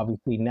do that.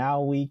 Obviously now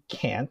we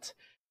can't.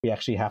 We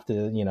actually have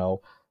to,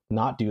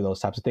 not do those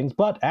types of things.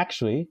 But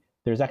actually,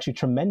 there's actually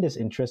tremendous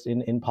interest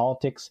in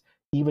politics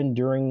even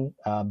during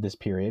this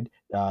period,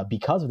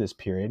 because of this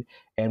period,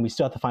 and we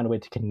still have to find a way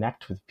to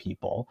connect with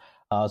people.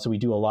 So we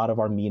do a lot of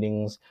our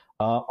meetings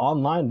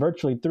online,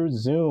 virtually through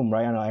Zoom,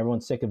 right? I know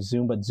everyone's sick of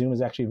Zoom, but Zoom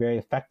is actually very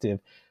effective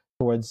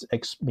towards,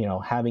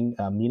 having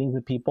meetings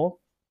with people.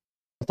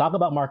 Talk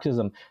about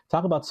Marxism,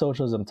 talk about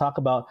socialism, talk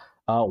about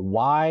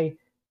why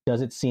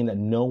does it seem that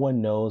no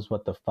one knows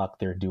what the fuck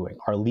they're doing?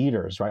 Our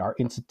leaders, right? Our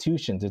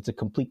institutions, it's a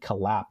complete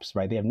collapse,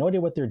 right? They have no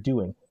idea what they're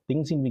doing.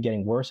 Things seem to be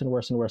getting worse and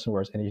worse and worse and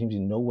worse, and there seems to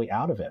be no way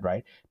out of it,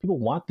 right? People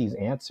want these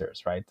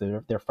answers, right?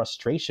 Their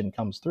frustration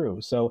comes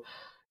through. So,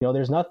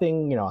 there's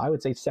nothing, I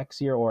would say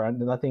sexier or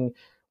nothing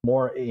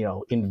more,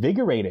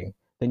 invigorating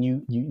than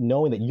you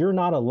knowing that you're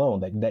not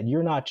alone, that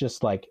you're not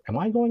just like, am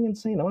I going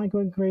insane? Am I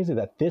going crazy?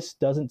 That this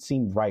doesn't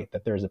seem right,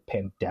 that there's a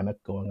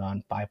pandemic going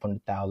on,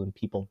 500,000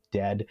 people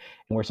dead,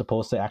 and we're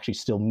supposed to actually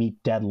still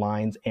meet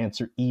deadlines,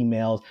 answer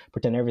emails,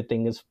 pretend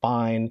everything is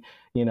fine,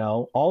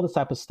 all this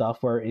type of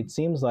stuff where it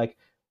seems like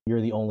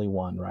you're the only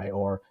one, right?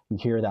 Or you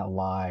hear that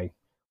lie,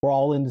 we're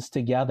all in this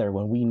together,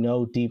 when we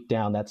know deep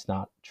down that's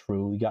not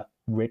true. We got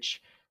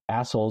rich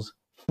assholes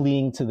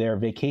fleeing to their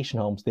vacation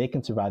homes. They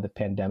can survive the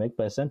pandemic,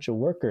 but essential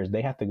workers,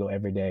 they have to go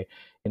every day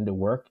into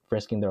work,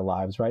 risking their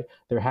lives, right?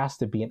 There has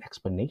to be an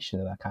explanation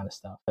of that kind of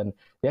stuff. And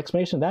the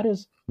explanation of that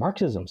is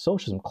Marxism,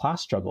 socialism,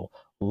 class struggle,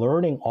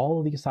 learning all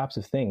of these types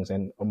of things,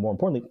 and more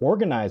importantly,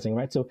 organizing,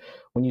 right? So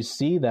when you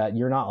see that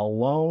you're not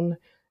alone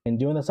in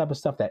doing this type of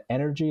stuff, that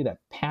energy, that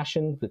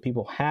passion that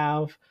people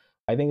have,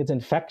 I think it's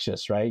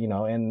infectious, right?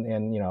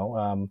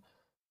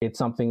 It's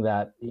something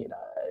that,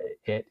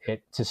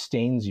 it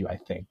sustains you, I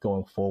think,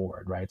 going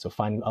forward, right? So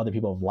finding other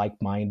people of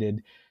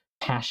like-minded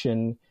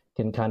passion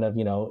can kind of,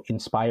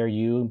 inspire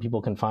you, and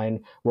people can find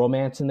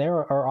romance in there,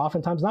 or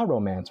oftentimes not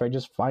romance, right?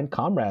 Just find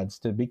comrades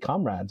to be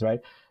comrades, right?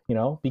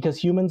 Because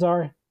humans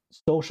are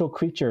social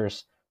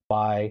creatures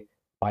by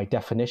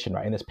definition,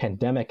 right? And this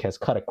pandemic has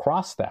cut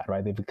across that,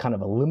 right? They've kind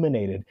of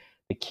eliminated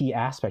the key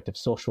aspect of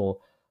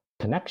social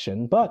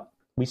connection, but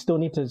we still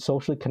need to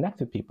socially connect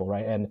with people,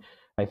 right? And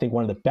I think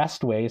one of the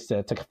best ways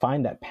to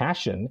find that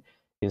passion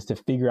is to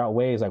figure out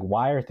ways, like,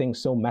 why are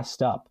things so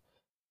messed up?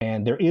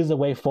 And there is a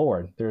way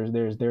forward.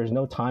 There's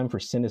no time for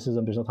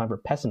cynicism. There's no time for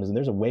pessimism.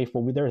 There's a way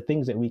forward. There are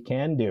things that we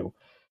can do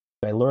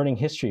by learning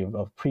history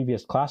of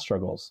previous class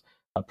struggles,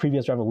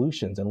 previous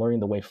revolutions, and learning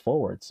the way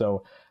forward.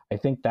 So I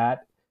think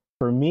that,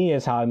 for me,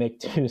 is how I make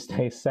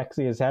Tuesday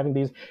sexy, is having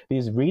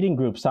these reading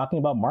groups talking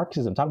about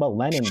Marxism, talking about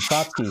Lenin,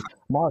 Trotsky,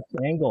 Marx,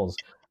 Engels,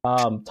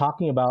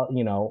 talking about,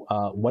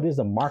 what is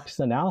the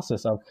Marxist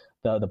analysis of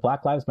the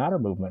Black Lives Matter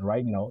movement,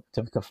 right?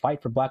 To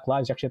fight for Black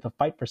lives, you actually have to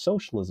fight for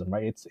socialism,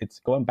 right? It's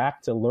going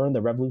back to learn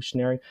the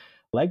revolutionary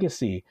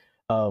legacy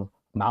of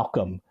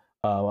Malcolm,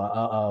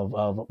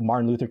 of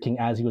Martin Luther King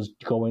as he was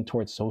going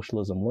towards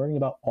socialism, learning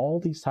about all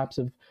these types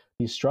of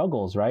these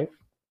struggles, right?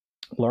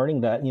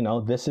 Learning that,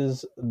 this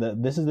is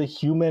the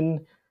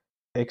human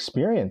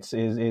experience,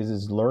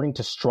 is learning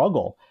to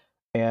struggle.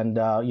 And,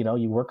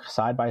 you work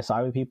side by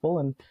side with people,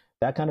 and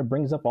that kind of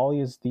brings up all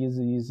these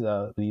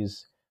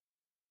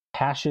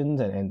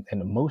passions and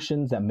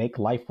emotions that make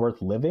life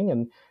worth living.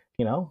 And,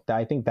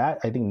 I think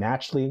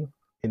naturally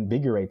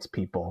invigorates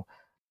people.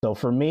 So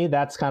for me,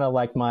 that's kind of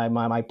like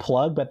my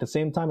plug, but at the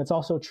same time, it's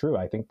also true.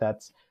 I think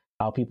that's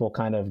how people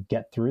kind of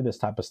get through this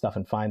type of stuff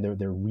and find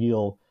their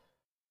real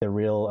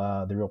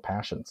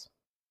passions.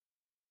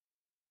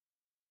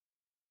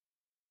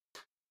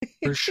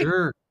 For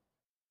sure.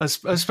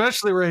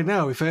 Especially right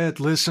now, we've had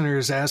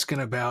listeners asking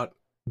about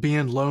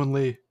being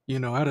lonely,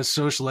 how to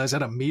socialize, how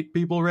to meet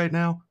people right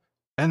now.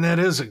 And that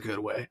is a good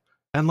way.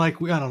 And like,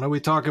 I don't know,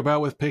 we talk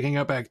about with picking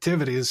up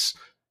activities,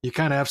 you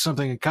kind of have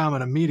something in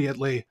common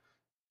immediately.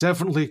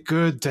 Definitely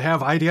good to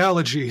have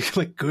ideology,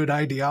 like good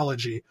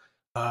ideology,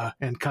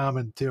 in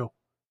common too.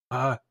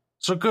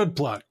 So good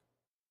plug.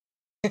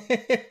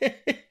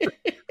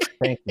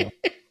 Thank you.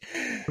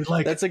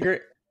 That's a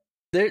great.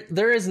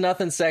 There is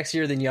nothing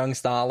sexier than young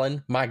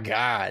Stalin. My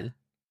God,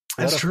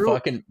 that's true.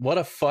 What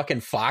a fucking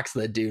fox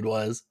that dude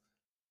was.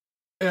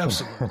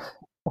 Absolutely.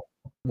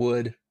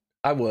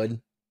 I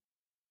would,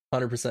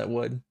 100%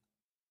 would.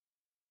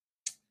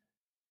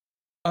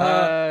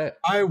 I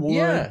would.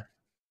 Yeah.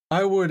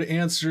 I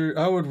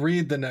would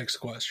read the next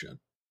question.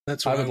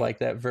 That's what I would like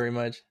that very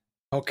much.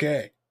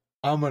 Okay,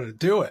 I'm gonna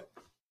do it.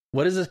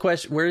 What is this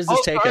question? Where does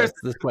this take us?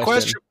 This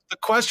question. The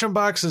question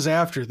box is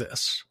after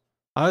this.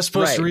 I was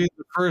supposed to read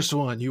the first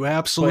one. You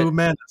absolute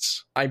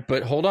menace.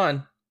 But hold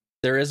on.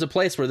 There is a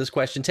place where this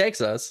question takes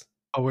us.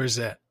 Oh, where's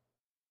that?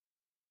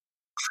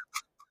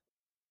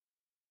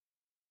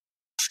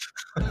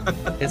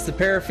 It's the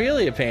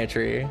paraphilia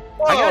pantry.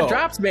 Whoa. I got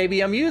drops,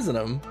 baby. I'm using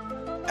them.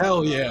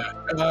 Hell yeah.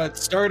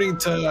 It's starting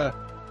to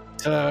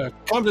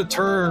come to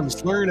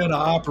terms, learn how to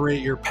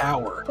operate your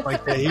power.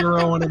 Like the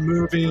hero in a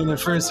movie, and at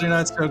first they're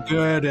not so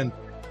good, and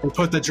we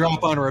put the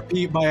drop on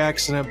repeat by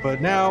accident,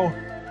 but now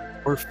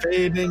we're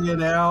fading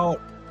it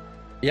out.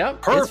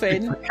 Yep,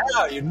 perfect. It's fading.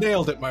 Yeah, you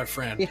nailed it, my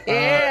friend.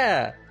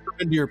 Yeah.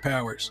 Into your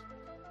powers.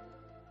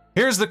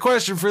 Here's the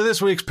question for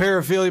this week's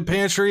Paraphilia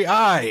Pantry.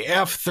 I,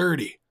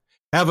 F30,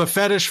 have a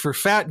fetish for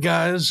fat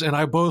guys, and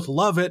I both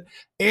love it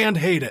and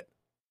hate it.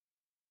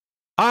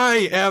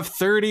 I,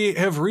 F30,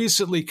 have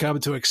recently come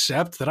to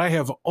accept that I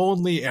have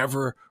only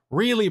ever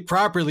really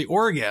properly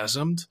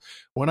orgasmed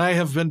when I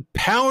have been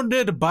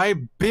pounded by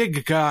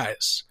big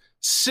guys,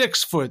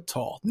 6 foot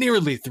tall,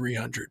 nearly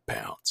 300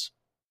 pounds.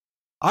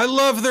 I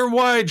love their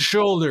wide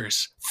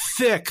shoulders,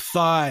 thick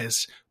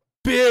thighs,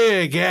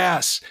 big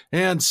ass,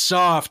 and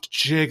soft,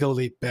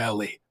 jiggly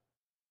belly.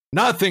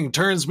 Nothing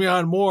turns me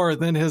on more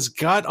than his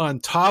gut on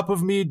top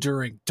of me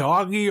during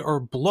doggy or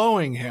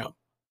blowing him.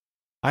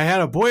 I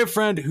had a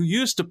boyfriend who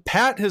used to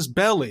pat his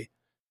belly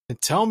and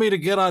tell me to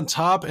get on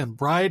top and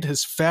ride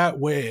his fat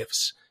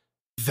waves.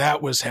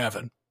 That was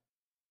heaven.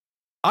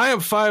 I am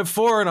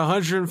 5'4" and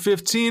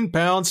 115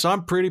 pounds, so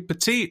I'm pretty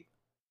petite.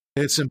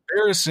 It's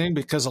embarrassing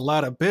because a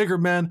lot of bigger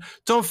men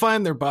don't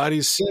find their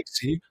bodies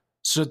sexy,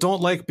 so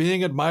don't like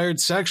being admired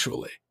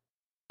sexually.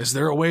 Is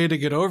there a way to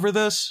get over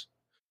this?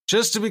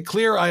 Just to be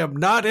clear, I am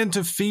not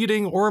into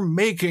feeding or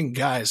making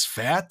guys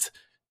fat.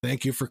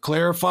 Thank you for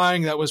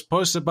clarifying. That was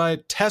posted by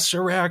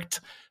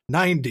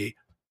Tesseract90.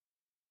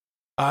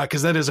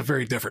 Because that is a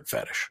very different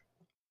fetish.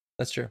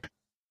 That's true.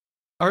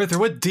 Arthur,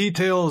 what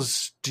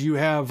details do you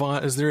have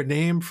on? Is there a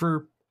name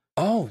for?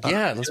 Oh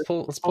yeah, let's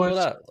pull it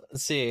up.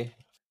 Let's see.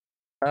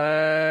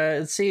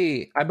 I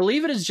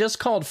believe it is just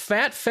called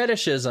fat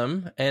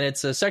fetishism, and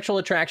it's a sexual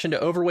attraction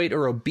to overweight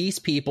or obese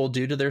people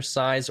due to their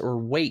size or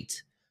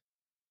weight.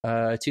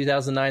 A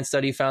 2009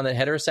 study found that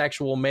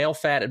heterosexual male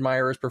fat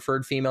admirers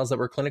preferred females that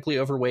were clinically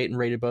overweight and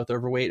rated both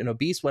overweight and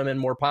obese women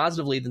more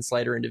positively than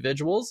slighter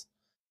individuals.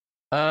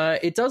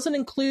 It doesn't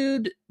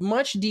include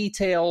much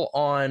detail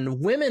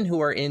on women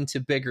who are into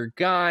bigger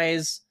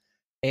guys,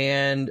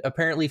 and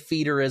apparently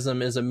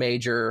feederism is a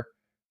major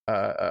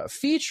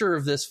feature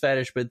of this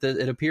fetish, but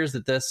it appears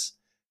that this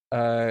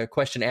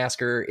question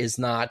asker is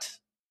not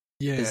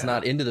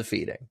into the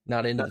feeding,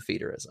 not into the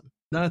feederism.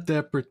 Not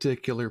that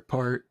particular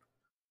part.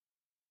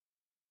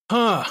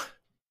 Huh.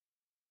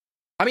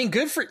 I mean,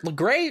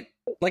 great.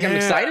 Like, I'm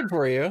excited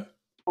for you.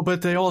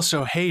 But they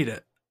also hate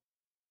it.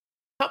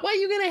 Why are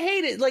you going to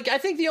hate it? Like, I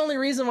think the only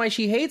reason why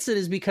she hates it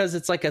is because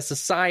it's like a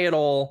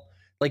societal,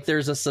 like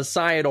there's a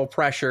societal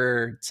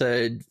pressure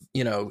to,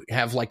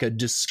 have like a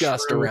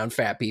disgust around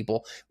fat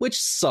people, which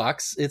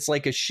sucks. It's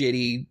like a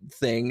shitty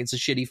thing. It's a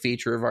shitty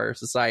feature of our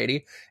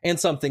society and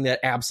something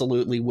that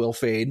absolutely will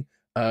fade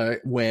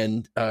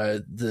when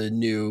the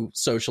new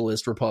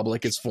socialist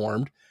republic is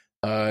formed.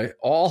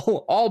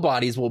 All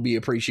bodies will be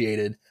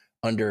appreciated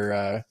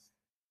under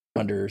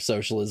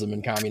socialism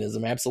and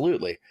communism.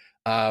 Absolutely.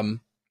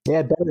 They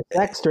had better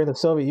sex during the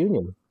Soviet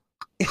Union.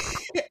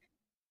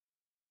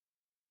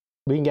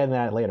 We can get into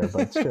that later,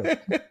 but it's true.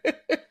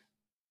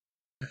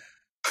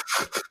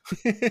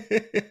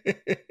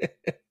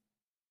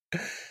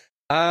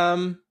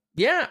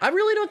 Yeah, I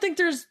really don't think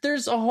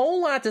there's a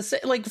whole lot to say.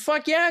 Like,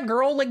 fuck yeah,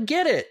 girl, like,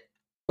 get it.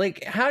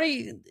 Like,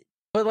 I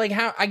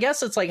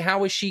guess it's like,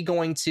 how is she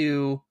going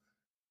to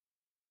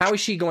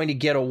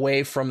get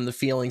away from the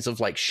feelings of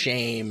like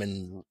shame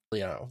and,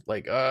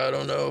 like, I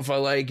don't know if I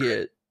like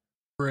it.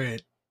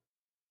 Right.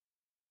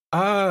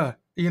 I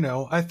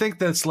think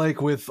that's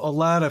like with a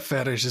lot of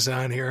fetishes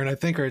on here, and I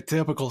think our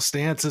typical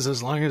stance is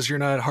as long as you're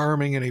not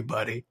harming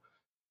anybody,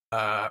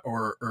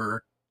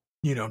 or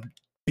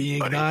being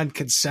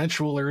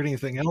non-consensual or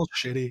anything else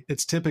shitty,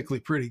 it's typically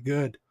pretty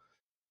good.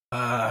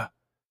 But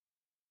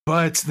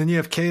then you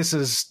have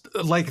cases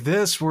like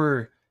this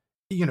where,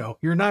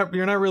 you're not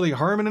really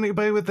harming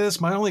anybody with this.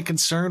 My only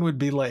concern would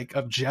be like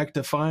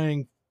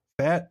objectifying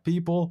fat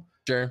people,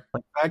 sure,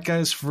 like fat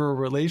guys for a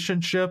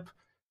relationship.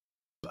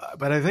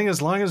 But I think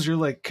as long as you're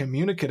like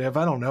communicative,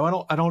 I don't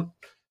know. I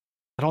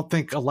don't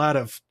think a lot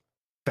of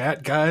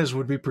fat guys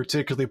would be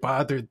particularly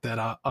bothered that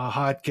a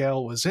hot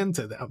gal was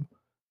into them.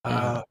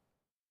 But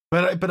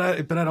I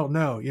don't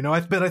know.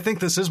 But I think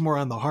this is more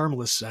on the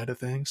harmless side of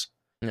things.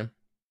 Yeah,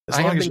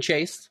 I have been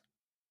chased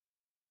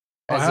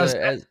as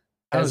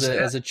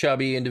a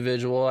chubby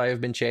individual. I have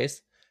been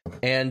chased,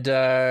 and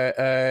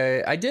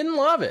I didn't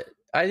love it.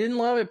 I didn't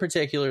love it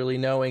particularly,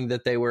 knowing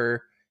that they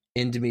were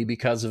into me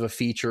because of a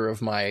feature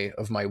of my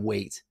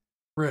weight.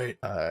 Right.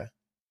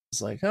 It's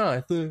like,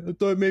 I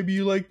thought maybe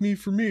you liked me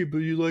for me, but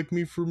you like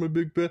me for my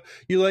big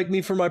you like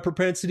me for my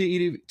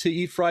propensity to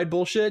eat fried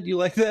bullshit. You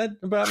like that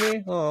about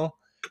me? Oh.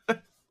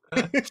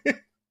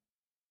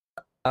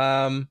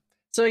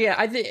 So yeah,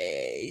 I think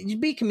you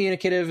be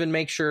communicative and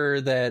make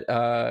sure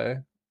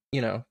that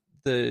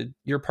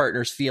your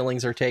partner's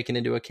feelings are taken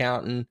into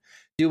account, and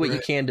do what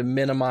you can to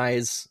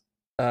minimize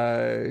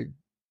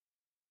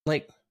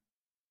like,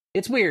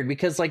 it's weird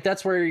because like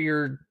that's where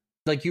you're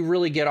like, you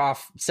really get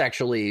off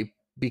sexually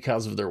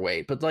because of their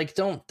weight, but like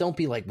don't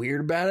be like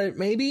weird about it.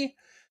 Maybe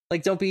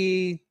like don't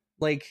be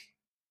like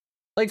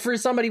for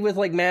somebody with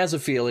like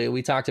masophilia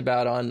we talked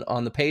about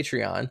on the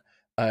Patreon,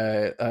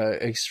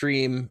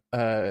 extreme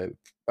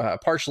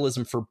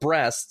partialism for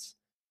breasts,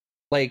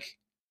 like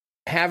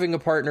having a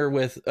partner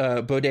with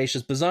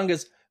bodacious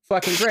bazungas,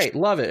 fucking great,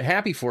 love it,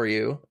 happy for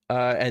you,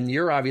 and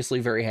you're obviously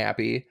very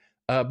happy.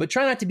 But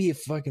try not to be a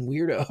fucking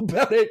weirdo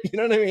about it. You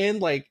know what I mean?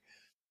 Like,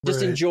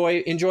 just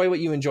enjoy what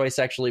you enjoy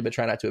sexually, but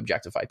try not to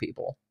objectify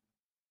people.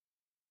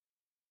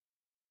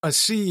 I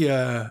see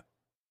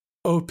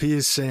OP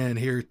is saying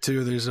here,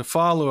 too, there's a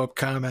follow-up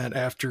comment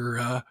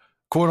after,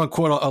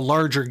 quote-unquote, a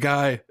larger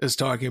guy is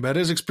talking about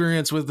his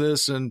experience with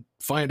this and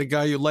find a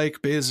guy you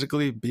like,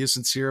 basically. Be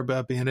sincere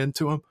about being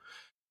into him.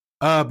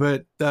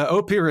 But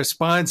OP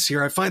responds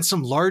here, I find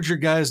some larger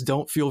guys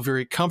don't feel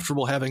very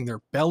comfortable having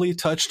their belly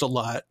touched a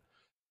lot,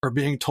 or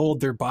being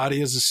told their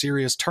body is a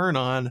serious turn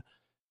on,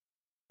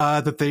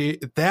 and they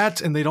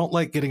don't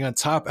like getting on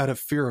top out of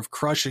fear of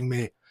crushing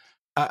me.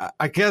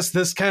 I guess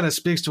this kind of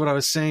speaks to what I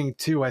was saying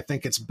too. I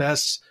think it's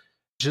best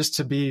just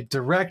to be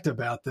direct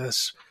about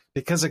this,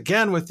 because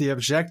again, with the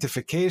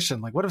objectification,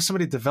 like what if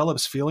somebody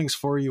develops feelings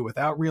for you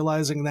without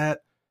realizing that,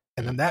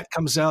 and then that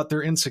comes out,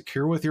 they're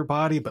insecure with your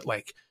body, but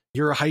like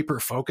you're hyper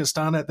focused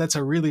on it. That's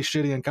a really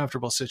shitty,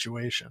 uncomfortable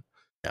situation.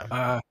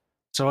 Yeah.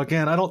 So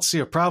again, I don't see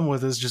a problem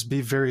with this. Just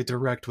be very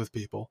direct with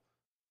people.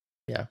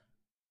 Yeah.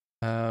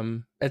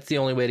 That's the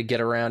only way to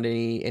get around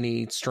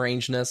any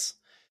strangeness.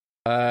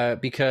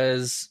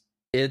 Because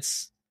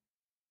it's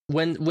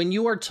when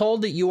you are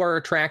told that you are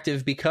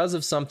attractive because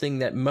of something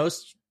that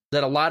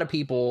a lot of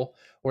people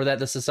or that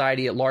the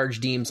society at large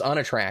deems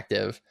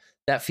unattractive,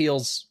 that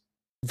feels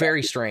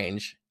very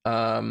strange.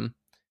 And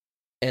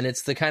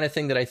it's the kind of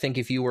thing that I think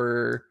if you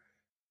were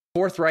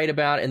forthright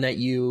about and that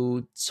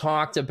you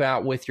talked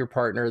about with your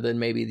partner, then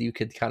maybe you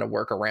could kind of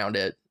work around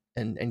it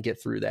and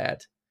get through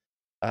that.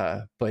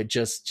 But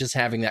just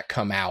having that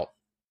come out,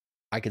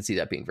 I can see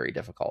that being very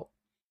difficult.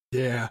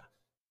 Yeah.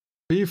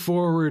 Be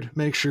forward.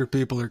 Make sure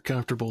people are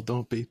comfortable.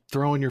 Don't be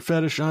throwing your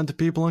fetish onto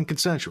people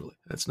unconsensually.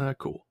 That's not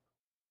cool.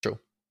 True.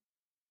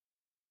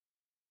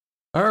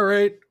 All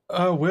right.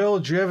 Will,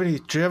 do you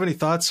have any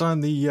thoughts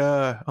on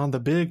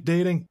the big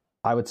dating?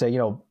 I would say,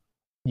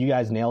 you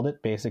guys nailed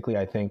it. Basically,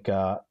 I think,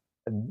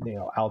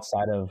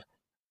 outside of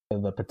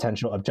the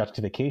potential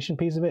objectification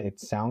piece of it, it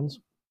sounds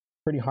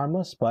pretty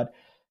harmless, but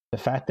the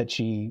fact that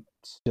she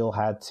still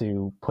had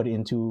to put it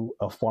into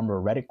a form of a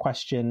Reddit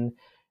question,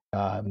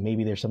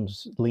 maybe there's some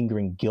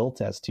lingering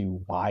guilt as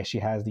to why she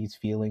has these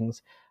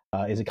feelings.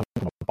 Is it coming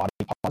from a body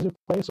positive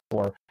place,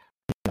 or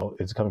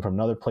is it coming from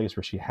another place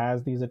where she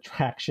has these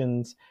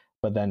attractions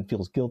but then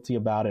feels guilty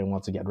about it and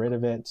wants to get rid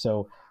of it?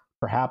 So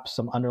perhaps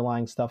some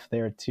underlying stuff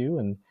there too.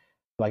 And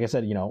like I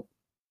said,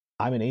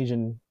 I'm an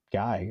Asian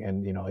guy,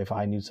 and if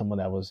I knew someone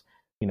that was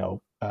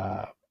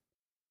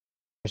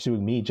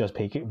pursuing me just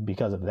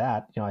because of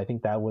that, I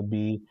think that would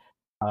be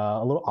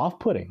a little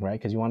off-putting, right?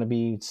 Because you want to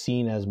be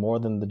seen as more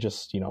than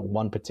just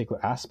one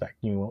particular aspect.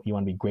 You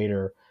want to be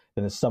greater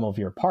than the sum of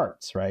your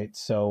parts, right?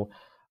 So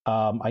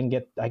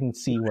I can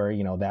see where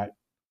that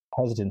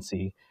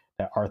hesitancy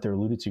that Arthur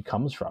alluded to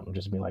comes from,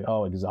 just being like,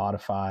 oh,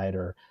 exotified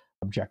or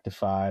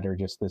objectified, or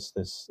just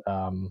this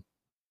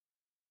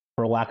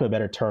for lack of a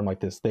better term,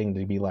 like this thing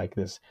to be like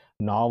this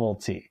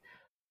novelty.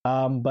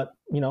 But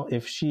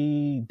if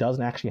she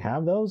doesn't actually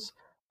have those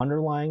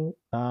underlying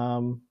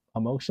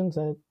emotions,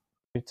 then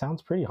it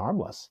sounds pretty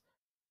harmless.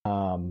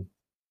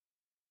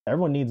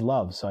 Everyone needs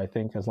love, so I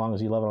think as long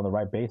as you love it on the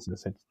right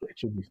basis, it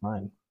should be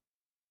fine.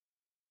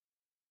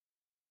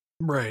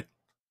 Right.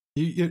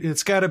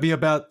 It's got to be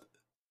about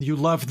you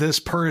love this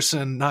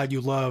person, not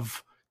you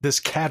love this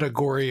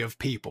category of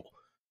people.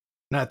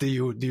 Not that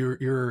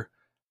you're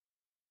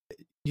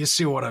you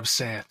see what I'm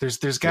saying.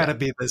 There's got to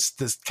be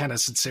this kind of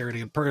sincerity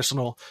and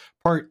personal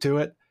part to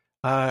it.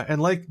 And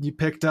like you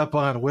picked up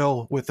on,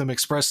 Will, with them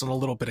expressing a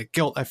little bit of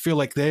guilt, I feel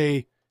like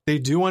they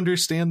do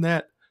understand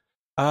that.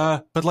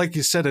 But like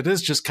you said, it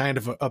is just kind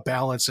of a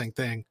balancing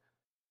thing.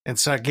 And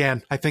so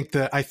again, I think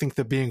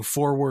the being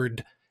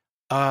forward,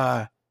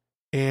 and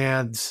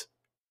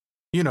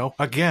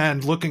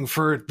again, looking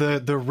for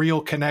the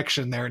real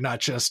connection there, not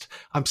just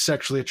I'm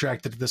sexually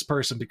attracted to this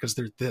person because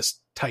they're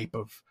this type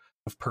of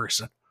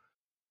person.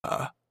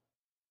 But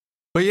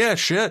yeah,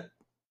 shit,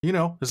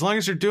 as long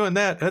as you're doing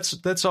that,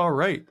 that's all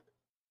right.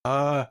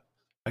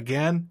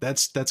 Again,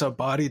 that's a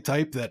body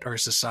type that our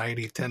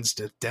society tends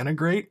to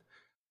denigrate.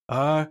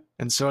 And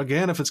so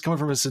again, if it's coming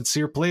from a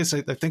sincere place, I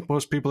think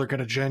most people are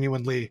going to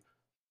genuinely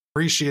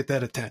appreciate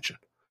that attention.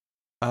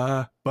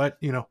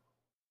 But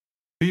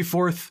be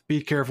forth,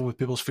 be careful with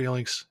people's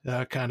feelings.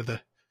 Kind of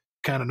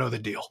know the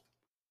deal.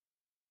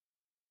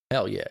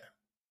 Hell yeah.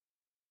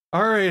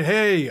 All right,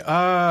 hey,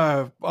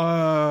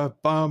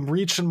 I'm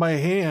reaching my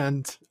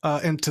hand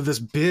into this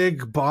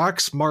big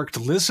box marked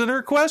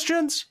listener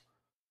questions.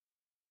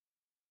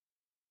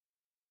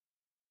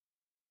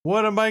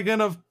 What am I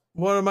gonna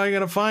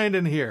find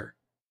in here?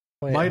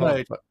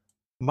 Wait,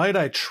 might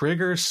I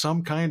trigger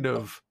some kind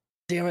of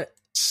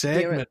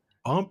segment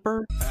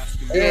bumper?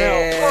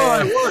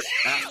 Yeah.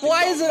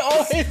 Why is it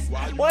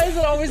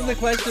always the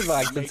question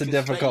box that's a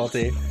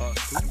difficulty?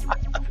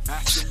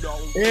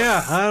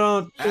 Yeah, I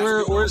don't.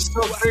 We're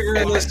still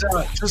figuring this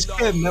out. Just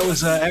kidding. That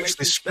was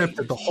actually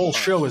scripted. The whole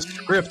show is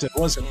scripted.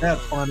 Wasn't that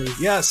funny?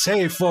 Yes.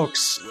 Hey,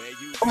 folks.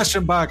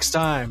 Question box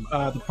time.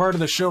 The part of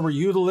the show where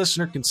you, the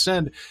listener, can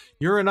send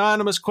your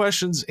anonymous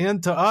questions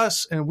in to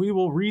us, and we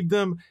will read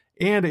them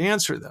and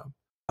answer them.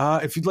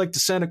 If you'd like to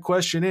send a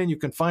question in, you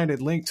can find a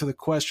link to the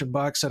question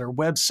box at our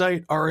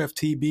website,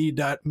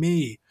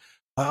 rftb.me,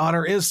 on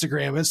our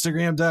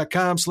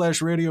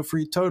instagram.com/Radio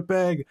Free Tote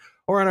Bag,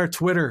 or on our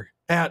Twitter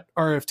at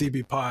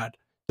RFTBpod.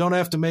 Don't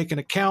have to make an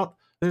account.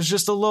 There's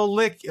just a little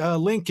link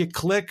you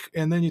click,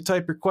 and then you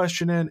type your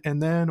question in, and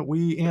then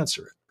we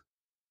answer it.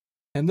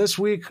 And this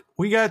week,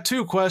 we got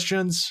 2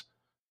 questions.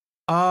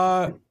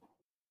 Maybe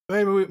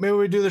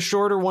we do the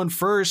shorter one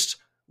first.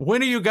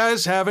 When are you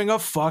guys having a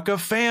fuck a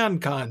fan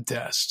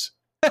contest?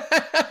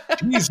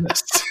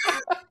 Jesus.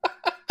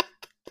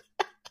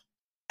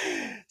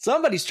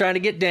 Somebody's trying to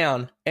get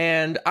down,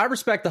 and I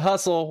respect the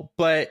hustle,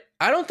 but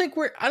I don't think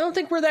we're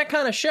that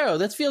kind of show.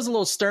 That feels a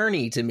little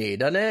sterny to me,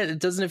 doesn't it?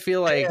 Doesn't it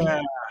feel like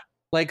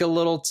a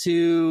little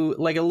too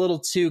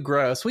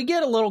gross? We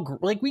get a little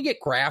we get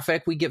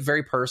graphic, we get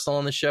very personal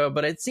on the show,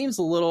 but it seems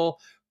a little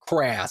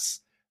crass.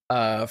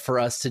 for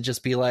us to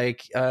just be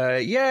like,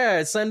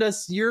 yeah, send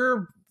us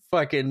your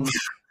fucking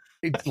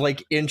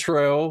like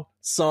intro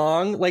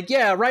song. Like,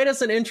 yeah, write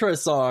us an intro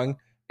song,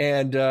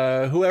 and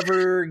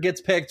whoever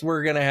gets picked,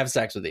 we're gonna have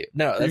sex with you.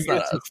 No, that's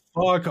not us.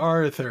 Fuck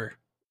Arthur.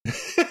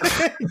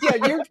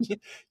 Yeah,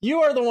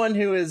 you are the one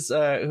who is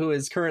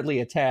currently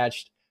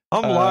attached.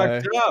 I'm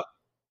locked up.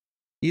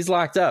 He's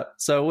locked up,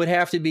 so it would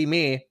have to be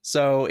me.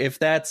 So if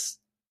that's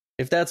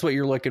what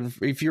you're looking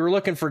for, if you're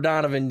looking for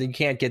Donovan, you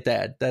can't get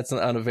that. That's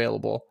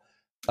unavailable.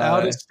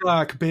 Out of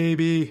stock,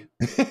 baby.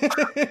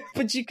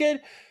 But you could,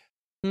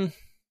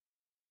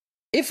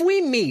 if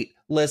we meet,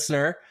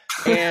 listener,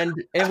 and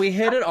we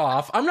hit it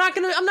off. I'm not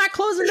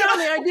closing down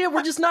the idea.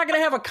 We're just not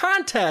gonna have a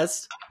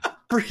contest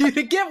for you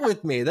to get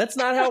with me. That's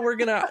not the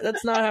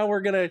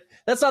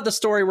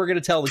story we're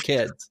gonna tell the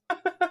kids.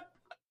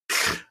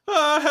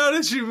 How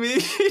did you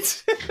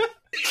meet?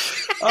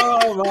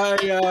 Oh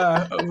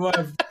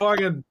my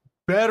fucking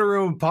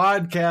bedroom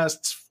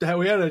podcasts.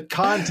 We had a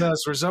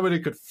contest where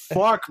somebody could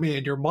fuck me,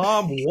 and your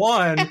mom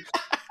won.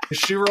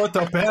 She wrote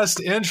the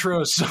best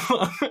intro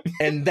song,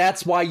 and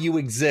that's why you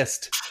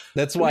exist.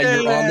 That's why you're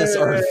on this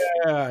earth.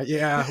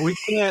 Yeah.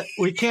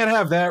 We can't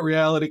have that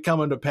reality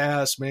coming to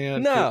pass,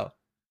 man. No,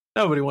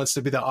 nobody wants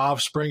to be the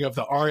offspring of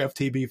the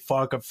RFTB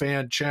Fuck a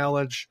Fan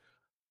challenge.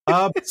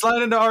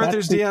 Slide into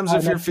Arthur's DMs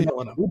if you're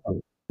feeling them.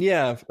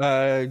 Yeah.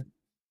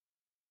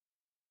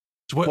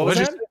 What was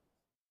that?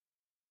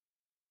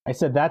 I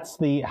said that's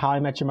the How I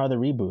Met Your Mother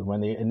reboot.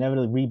 When they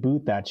inevitably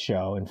reboot that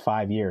show in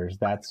 5 years,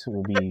 that's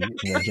will be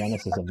the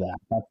genesis of that.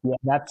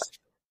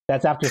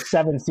 That's after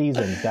 7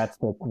 seasons. That's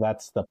the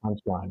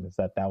punchline. Is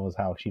that was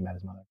how she met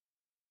his mother.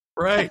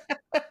 Right.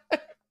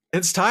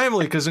 It's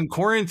timely because in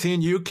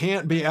quarantine you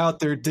can't be out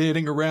there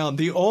dating around.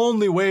 The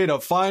only way to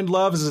find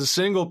love as a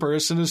single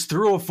person is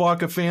through a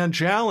Fuck a Fan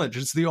challenge.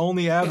 It's the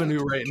only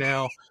avenue right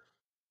now.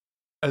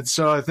 And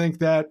so I think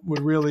that would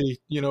really,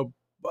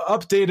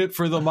 update it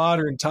for the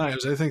modern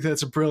times. I think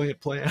that's a brilliant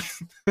plan.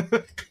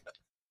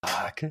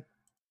 Fuck.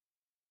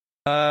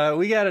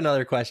 We got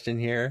another question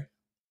here.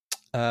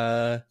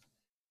 I'm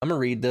gonna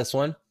read this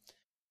one.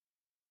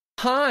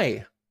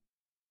 Hi.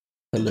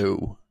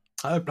 Hello.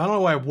 I don't know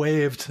why I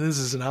waved. This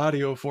is an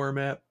audio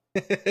format.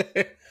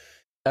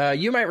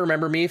 You might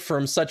remember me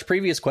from such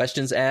previous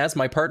questions as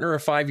my partner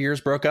of 5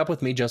 years broke up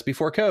with me just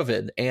before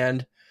COVID.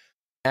 And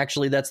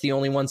actually, that's the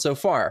only one so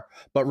far.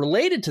 But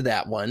related to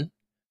that one,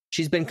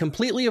 she's been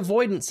completely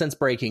avoidant since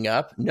breaking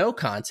up. No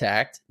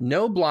contact,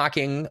 no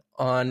blocking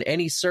on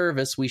any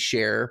service we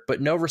share, but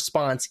no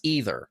response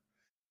either.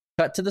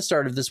 Cut to the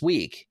start of this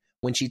week,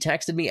 when she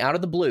texted me out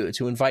of the blue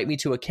to invite me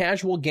to a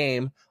casual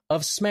game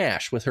of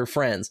Smash with her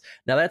friends.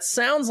 Now, that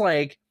sounds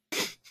like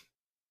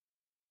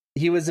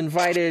he was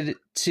invited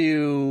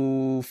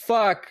to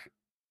fuck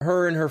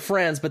her and her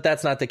friends, but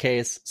that's not the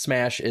case.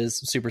 Smash is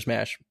Super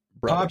Smash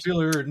Brothers.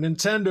 Popular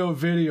Nintendo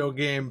video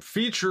game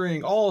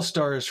featuring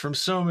all-stars from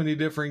so many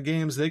different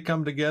games. They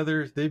come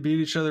together, they beat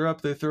each other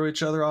up, they throw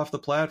each other off the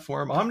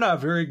platform. I'm not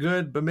very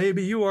good, but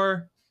maybe you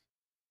are.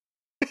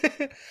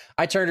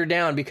 I turned her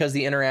down because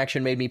the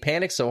interaction made me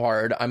panic so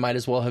hard I might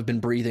as well have been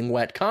breathing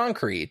wet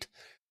concrete.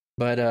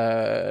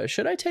 But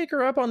should I take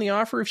her up on the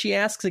offer if she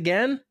asks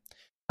again?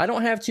 I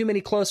don't have too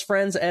many close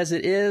friends as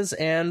it is,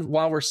 and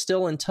while we're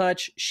still in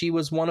touch, she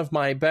was one of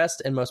my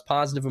best and most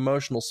positive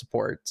emotional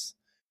supports.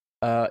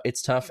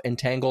 It's tough and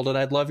tangled, and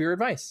I'd love your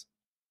advice.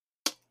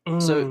 Ooh.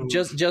 So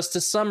just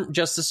to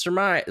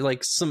surmise,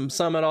 like sum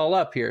it all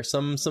up here.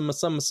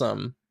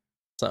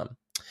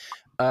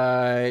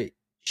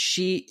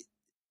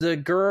 The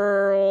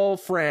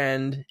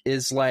girlfriend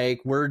is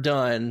like, we're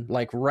done,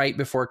 like right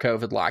before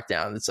COVID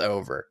lockdown. It's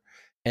over.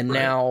 And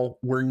right. Now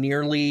we're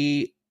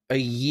nearly a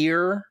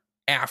year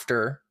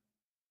after.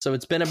 So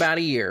it's been about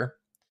a year.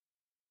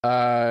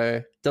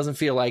 Doesn't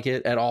feel like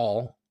it at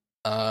all.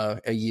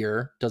 A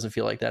year doesn't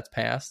feel like that's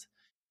passed.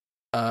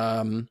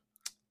 And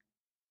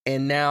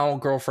now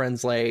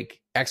girlfriend's like,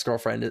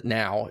 ex-girlfriend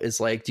now is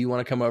like, do you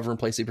want to come over and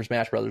play Super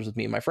Smash Brothers with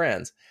me and my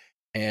friends?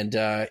 And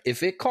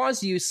if it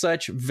caused you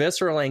such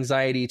visceral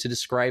anxiety to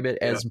describe it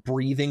as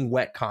breathing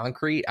wet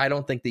concrete, I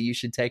don't think that you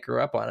should take her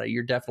up on it.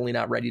 You're definitely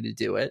not ready to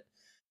do it.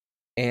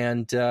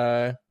 And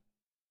I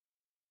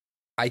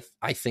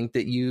think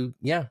that you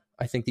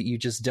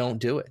just don't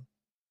do it.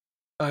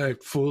 I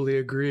fully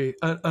agree.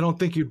 I don't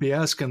think you'd be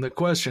asking the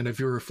question if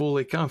you were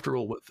fully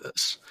comfortable with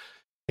this.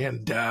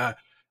 And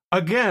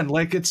again,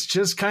 like, it's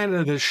just kind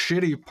of the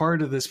shitty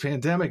part of this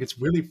pandemic. It's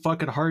really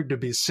fucking hard to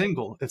be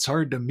single. It's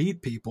hard to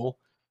meet people.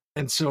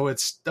 And so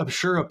it's, I'm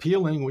sure,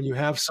 appealing when you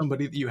have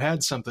somebody that you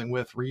had something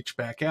with reach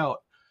back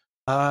out.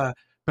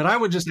 But I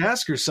would just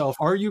ask yourself,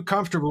 are you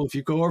comfortable if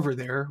you go over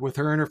there with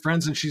her and her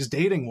friends and she's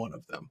dating one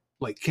of them?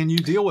 Like, can you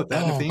deal with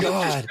that? Oh, if the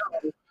God.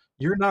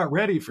 You're not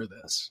ready for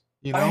this.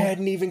 You know? I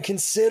hadn't even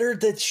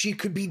considered that she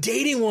could be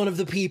dating one of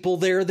the people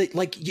there that,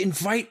 like,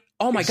 invite.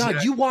 Oh my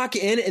God, you walk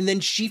in and then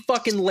she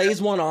fucking lays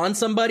one on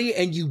somebody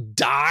and you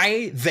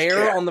die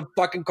there on the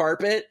fucking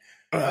carpet.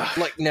 Ugh.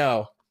 Like,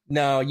 no,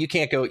 you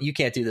can't go. You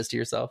can't do this to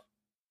yourself.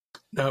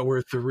 Not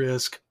worth the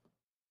risk.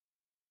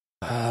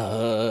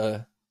 I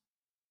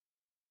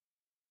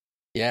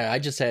Yeah, I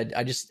just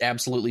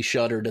absolutely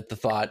shuddered at the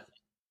thought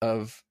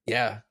of,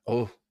 you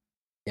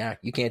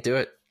can't do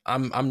it.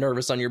 I'm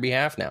nervous on your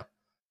behalf now.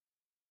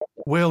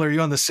 Will, are you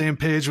on the same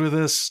page with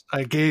this?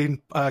 I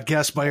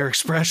guess by your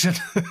expression.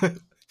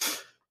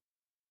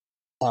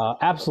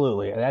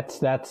 Absolutely.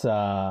 That's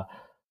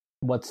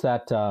what's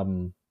that?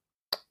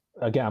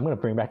 Again, I'm going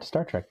to bring back to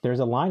Star Trek. There's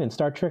a line in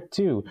Star Trek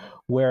 2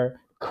 where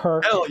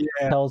Kirk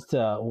tells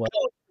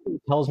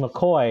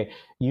McCoy,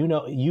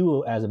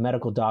 you as a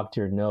medical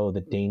doctor know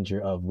the danger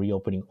of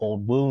reopening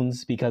old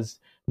wounds, because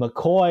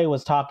McCoy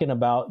was talking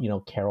about,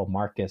 Carol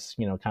Marcus,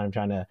 kind of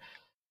trying to,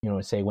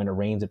 say when it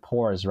rains, it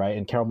pours, right?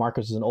 And Carol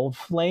Marcus is an old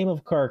flame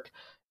of Kirk.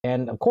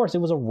 And of course,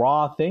 it was a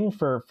raw thing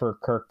for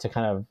Kirk to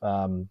kind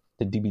of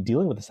to be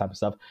dealing with this type of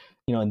stuff.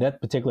 In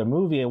that particular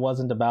movie, it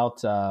wasn't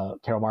about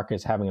Carol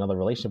Marcus having another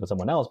relationship with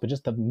someone else, but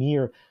just the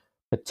mere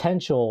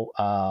potential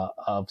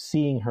of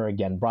seeing her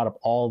again brought up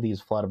all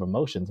these flood of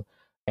emotions.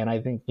 And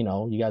I think,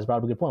 you guys brought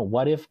up a good point.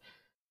 What if,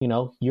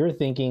 you're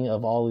thinking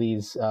of all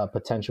these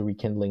potential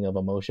rekindling of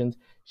emotions?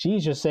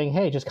 She's just saying,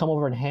 hey, just come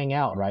over and hang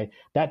out, right?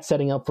 That's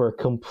setting up for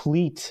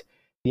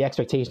the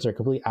expectations are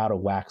completely out of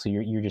whack. So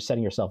you're just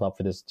setting yourself up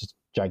for this just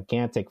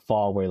gigantic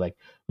fall where like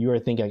you are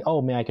thinking like,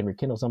 oh man, I can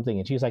rekindle something.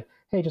 And she's like,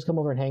 hey, just come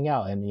over and hang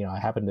out. And, I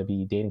happen to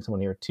be dating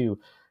someone here too.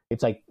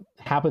 It's like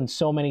happened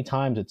so many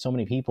times with so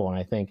many people. And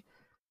I think,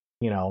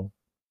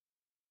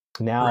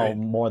 now right.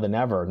 More than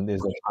ever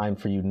is the time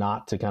for you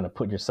not to kind of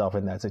put yourself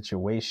in that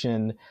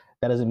situation.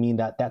 That doesn't mean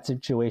that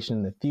situation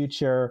in the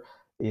future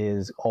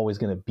is always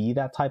going to be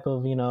that type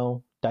of,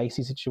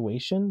 dicey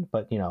situation.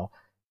 But,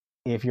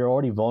 if you're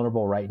already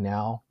vulnerable right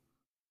now,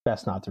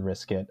 best not to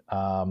risk it.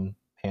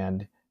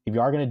 And if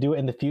you are going to do it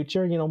in the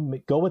future,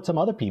 go with some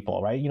other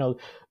people, right?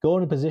 Go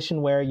in a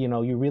position where,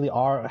 you really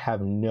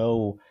have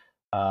no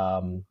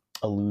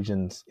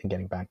illusions in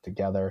getting back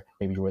together.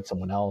 Maybe you're with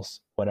someone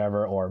else,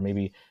 whatever, or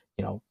maybe,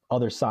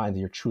 other signs that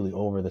you're truly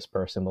over this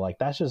person. But like,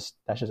 that's just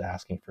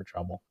asking for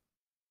trouble.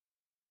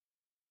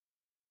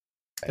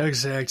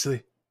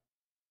 Exactly.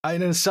 I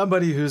know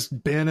somebody who's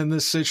been in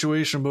this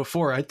situation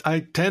before. I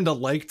tend to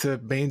like to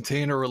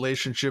maintain a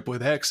relationship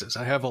with exes.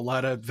 I have a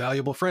lot of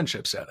valuable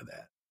friendships out of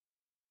that.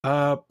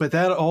 But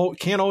that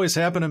can't always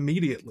happen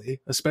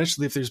immediately,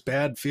 especially if there's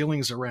bad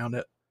feelings around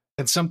it.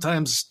 And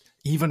sometimes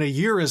even a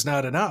year is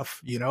not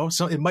enough,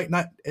 so it might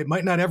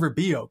not ever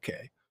be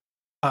okay.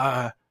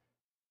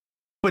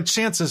 But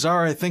chances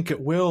are, I think it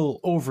will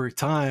over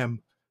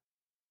time.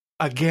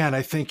 Again,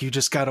 I think you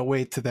just got to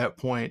wait to that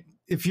point.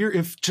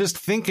 If just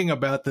thinking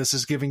about this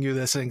is giving you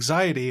this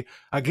anxiety,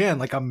 again,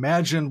 like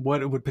imagine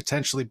what it would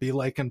potentially be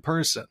like in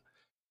person.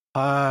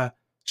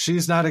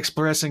 She's not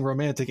expressing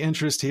romantic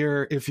interest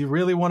here. If you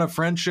really want a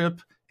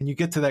friendship and you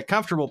get to that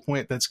comfortable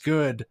point, that's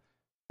good.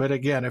 But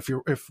again, if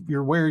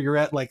you're where you're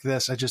at like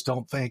this, I just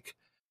don't think.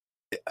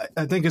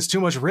 I think it's too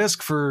much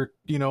risk for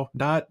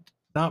not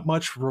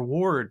much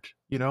reward.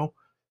 You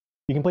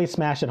can play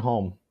Smash at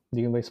home.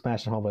 You can play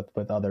Smash at home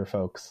with other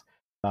folks.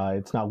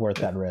 It's not worth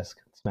that risk.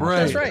 Right.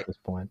 That's right. At this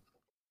point.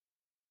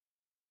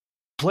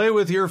 Play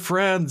with your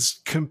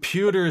friends.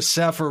 Computer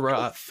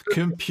Sephiroth,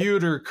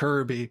 computer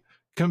Kirby,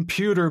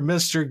 computer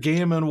Mr.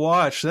 Game &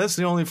 Watch. That's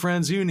the only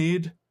friends you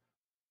need.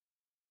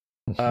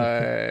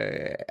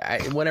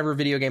 Whenever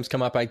video games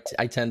come up, I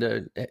tend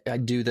to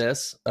do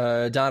this.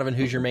 Donovan,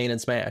 who's your main in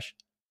Smash?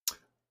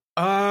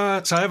 So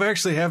I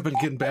have been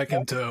getting back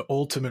into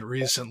Ultimate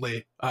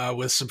recently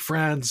with some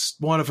friends.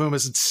 One of them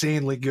is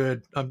insanely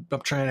good. I'm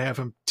trying to have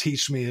him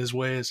teach me his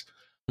ways.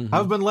 Mm-hmm.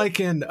 I've been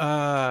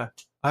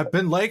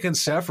liking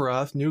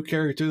Sephiroth, new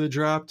character that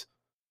dropped.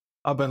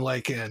 I've been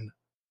liking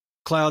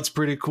Cloud's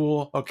pretty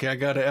cool. Okay, I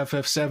got a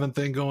FF7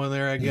 thing going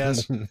there, I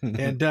guess.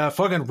 And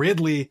fucking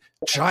Ridley,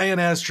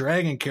 giant ass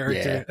dragon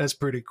character. Yeah. That's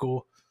pretty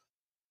cool.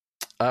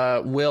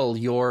 Will,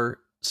 your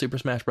Super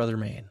Smash Brother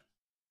main?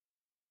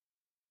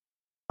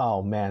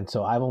 Oh man,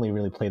 so I've only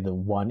really played the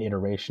one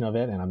iteration of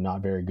it, and I'm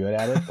not very good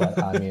at it.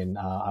 But I mean,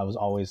 I was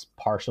always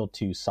partial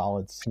to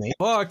Solid Snake.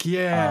 Fuck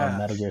yeah,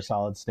 Metal Gear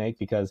Solid Snake,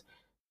 because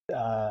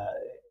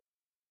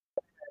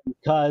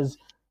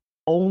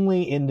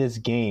only in this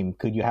game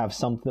could you have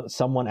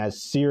someone as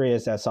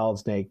serious as Solid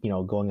Snake,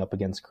 going up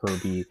against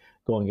Kirby,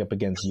 going up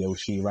against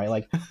Yoshi, right?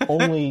 Like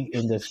only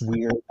in this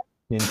weird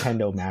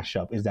Nintendo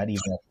mashup is that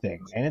even a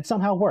thing, and it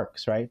somehow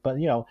works, right? But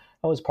I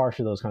was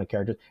partial to those kind of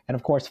characters, and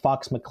of course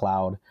Fox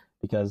McCloud.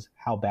 Because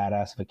how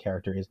badass of a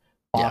character is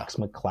Fox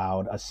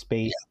McCloud, a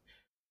space,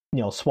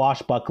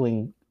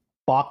 swashbuckling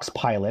fox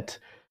pilot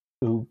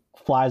who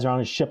flies around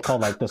a ship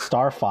called like the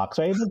Star Fox,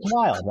 right? It's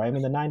wild, right? I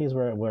mean, the 90s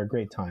were a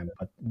great time,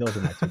 but those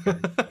are my two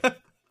favorites.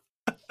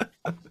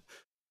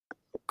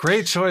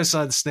 Great choice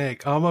on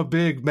Snake. I'm a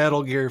big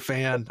Metal Gear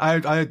fan.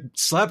 I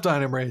slept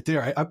on him right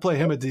there. I play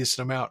him a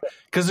decent amount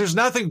because there's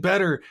nothing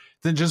better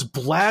than just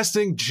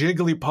blasting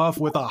Jigglypuff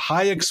with a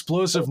high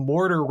explosive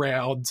mortar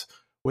round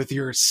with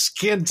your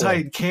skin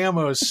tight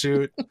camo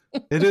suit.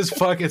 It is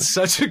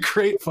such a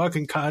great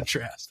fucking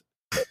contrast.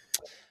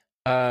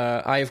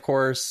 I of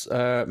course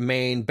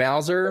main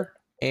Bowser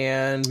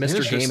and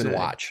Mr. Game &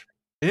 Watch.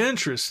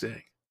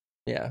 Interesting.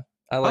 Yeah.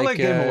 I like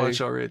Game & Watch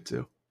all right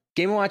too.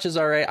 Game & Watch is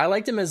all right. I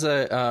liked him as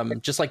a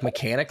just like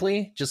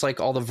mechanically, just like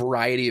all the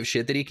variety of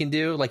shit that he can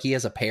do. Like he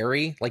has a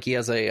parry, like he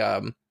has a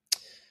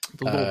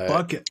the little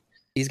bucket.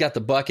 He's got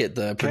the bucket,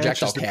 the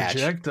projectile catch.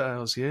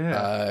 Projectiles,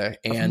 yeah.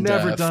 And I've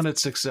never done it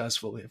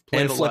successfully.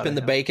 And flipping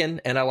the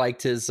bacon, and I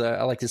liked his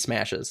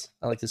smashes.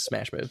 I liked his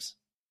smash moves.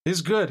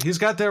 He's good. He's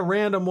got that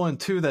random one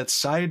too, that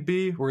side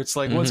B, where it's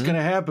like, what's going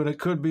to happen? It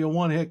could be a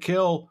one-hit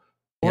kill,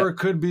 or it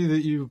could be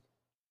that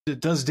it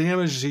does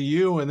damage to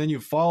you, and then you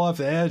fall off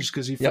the edge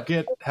because you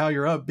forget how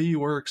your up B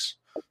works.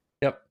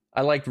 Yep,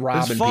 I liked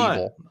robbing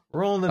people.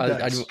 Rolling the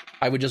dice.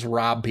 I would just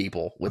rob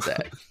people with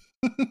that.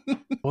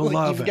 We'll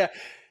love it.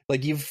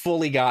 Like you've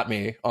fully got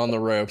me on the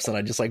ropes, and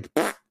I just like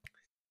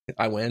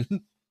I win.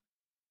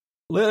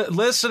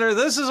 Listener,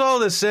 this is all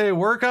to say: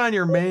 work on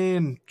your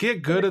main,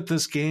 get good at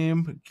this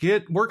game,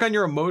 work on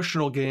your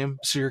emotional game,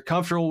 so you're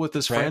comfortable with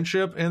this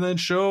friendship, and then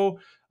show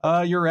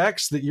your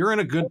ex that you're in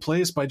a good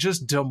place by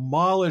just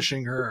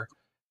demolishing her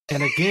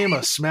in a game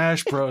of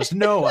Smash Bros.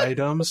 No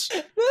items,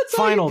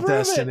 Final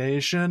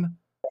Destination.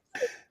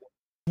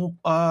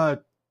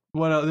 What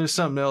else? There's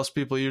something else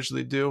people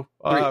usually do.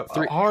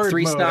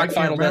 Three stock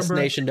Final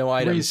Destination, no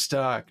items. 3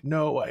 stock,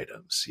 no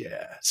items.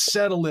 Yeah,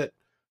 settle it.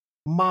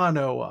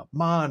 Mono,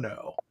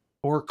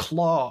 or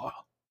claw,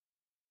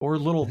 or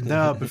little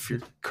nub if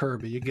you're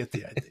Kirby. You get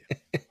the idea.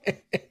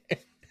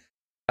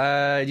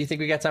 Do you think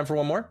we got time for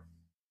one more?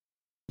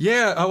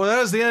 Yeah. Well,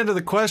 that was the end of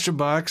the question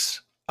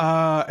box.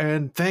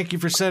 And thank you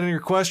for sending your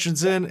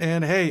questions in.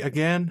 And hey,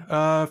 again,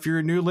 if you're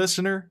a new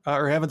listener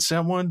or haven't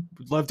sent one,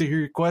 we'd love to hear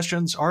your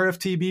questions.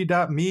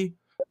 rftb.me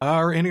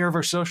or any of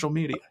our social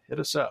media. Hit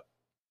us up.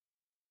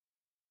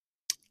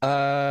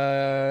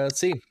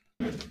 Let's see.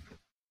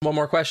 One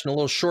more question. A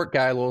little short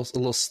guy, a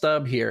little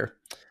stub here.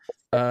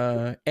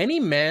 Any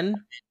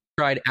men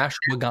tried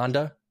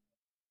ashwagandha?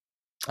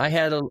 I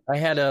had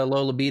a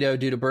low libido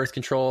due to birth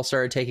control,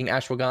 started taking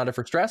ashwagandha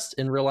for stress,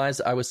 and realized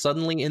I was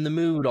suddenly in the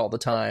mood all the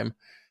time.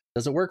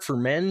 Does it work for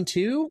men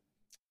too?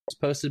 It's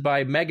posted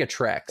by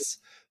Megatrex.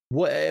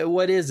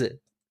 What is it?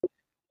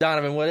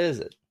 Donovan, what is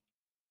it?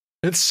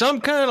 It's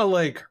some kind of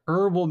like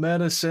herbal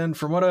medicine.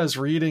 From what I was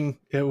reading,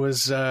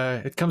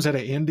 it comes out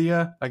of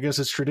India. I guess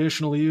it's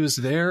traditionally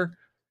used there.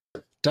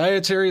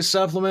 Dietary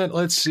supplement,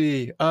 let's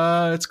see.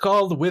 It's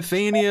called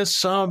Withania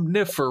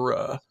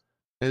somnifera,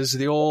 is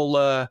the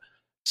old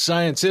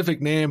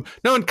scientific name.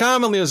 Known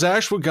commonly as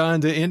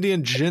ashwagandha,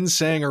 Indian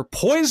ginseng, or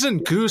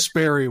poison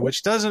gooseberry,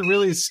 which doesn't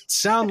really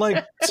sound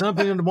like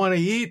something you'd want to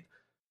eat.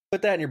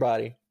 Put that in your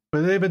body.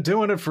 But they've been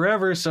doing it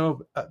forever,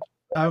 so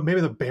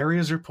maybe the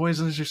berries are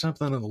poisonous or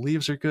something, and the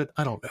leaves are good.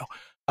 I don't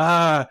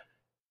know.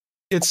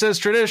 It says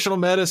traditional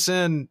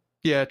medicine.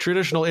 Yeah,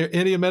 traditional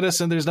Indian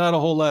medicine, there's not a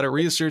whole lot of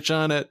research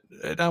on it.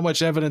 Not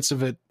much evidence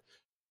of it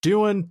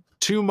doing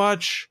too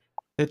much.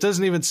 It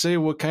doesn't even say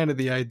what kind of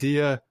the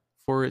idea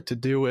for it to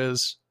do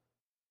is.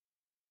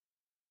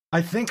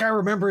 I think I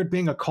remember it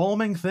being a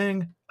calming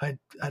thing. I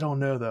don't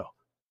know, though.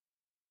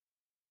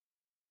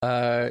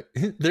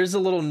 There's a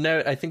little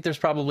note. I think there's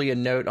probably a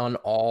note on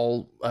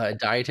all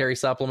dietary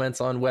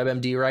supplements on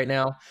WebMD right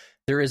now.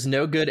 There is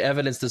no good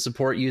evidence to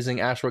support using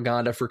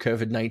ashwagandha for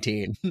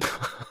COVID-19.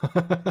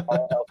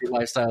 All healthy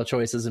lifestyle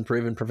choices and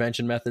proven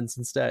prevention methods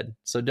instead.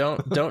 So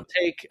don't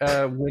take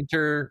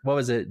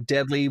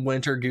deadly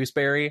winter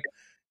gooseberry.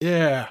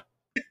 Yeah.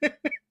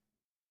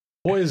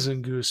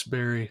 Poison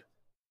gooseberry.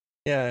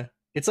 Yeah.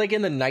 It's like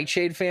in the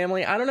nightshade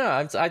family. I don't know.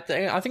 I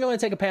think I'm going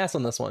to take a pass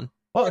on this one.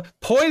 Well,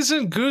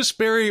 poison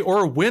gooseberry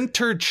or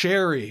winter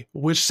cherry,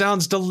 which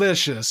sounds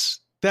delicious.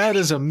 That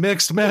is a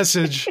mixed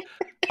message.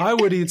 I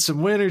would eat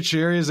some winter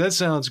cherries. That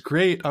sounds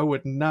great. I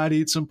would not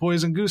eat some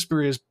poison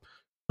gooseberries,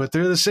 but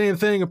they're the same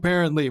thing,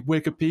 apparently.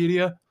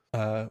 Wikipedia.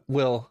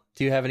 Will,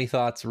 do you have any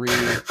thoughts?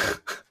 Read.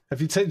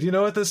 Do you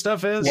know what this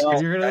stuff is? Well,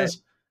 Have you heard of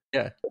this?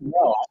 Yeah.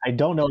 No, I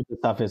don't know what this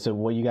stuff is. So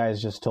what you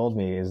guys just told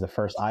me is the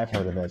first I've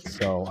heard of it.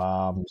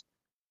 So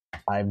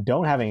I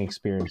don't have any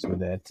experience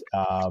with it.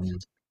 I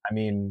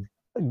mean,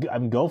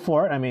 go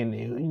for it. I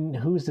mean,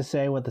 who's to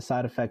say what the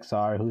side effects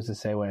are? Who's to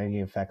say what any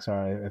effects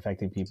are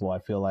affecting people? I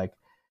feel like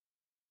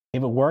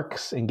if it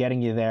works in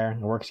getting you there, it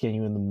works getting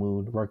you in the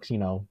mood, works,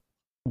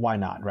 why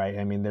not, right?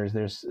 I mean,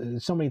 there's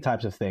so many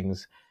types of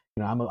things.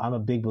 I'm a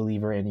big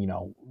believer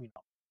in,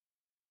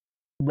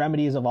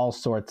 remedies of all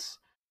sorts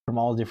from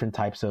all different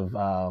types of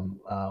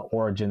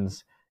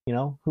origins.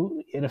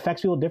 Who it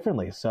affects people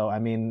differently. So, I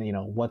mean,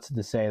 what's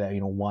to say that,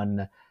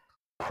 one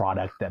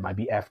product that might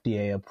be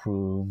FDA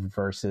approved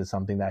versus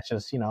something that's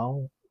just,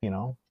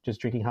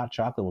 just drinking hot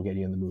chocolate will get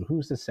you in the mood.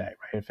 Who's to say,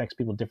 right? It affects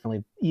people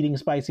differently. Eating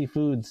spicy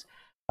foods,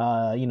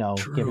 get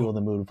people in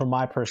the mood. From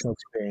my personal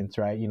experience,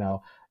 right?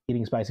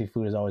 Eating spicy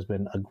food has always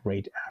been a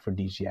great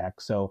aphrodisiac.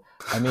 So,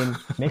 I mean,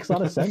 makes a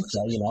lot of sense.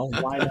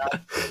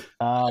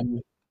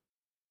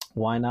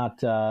 Why not,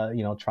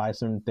 try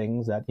some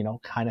things that,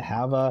 kind of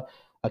have a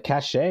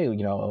cachet,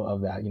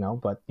 of that,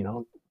 but,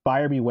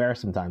 buyer beware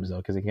sometimes though,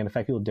 because it can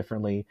affect people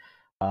differently,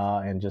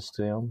 and just,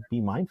 be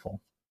mindful.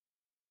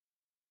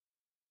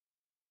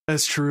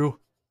 That's true.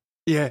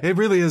 Yeah, it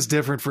really is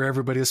different for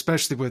everybody,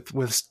 especially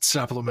with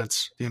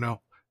supplements.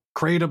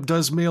 Kratom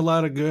does me a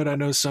lot of good. I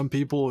know some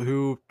people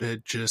who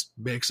it just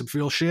makes them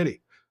feel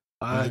shitty.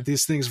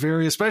 These things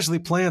vary, especially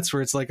plants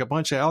where it's like a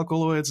bunch of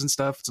alkaloids and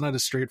stuff. It's not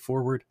as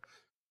straightforward.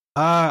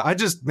 I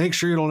just make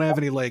sure you don't have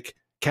any like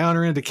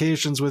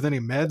counterindications with any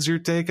meds you're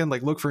taking.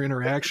 Like look for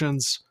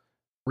interactions,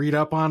 read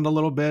up on it a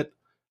little bit.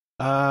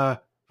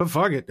 But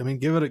fuck it. I mean,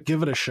 give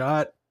it a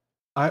shot.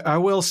 I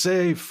will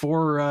say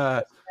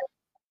for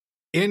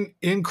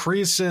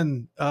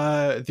increasing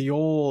the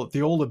old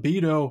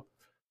libido,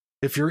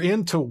 if you're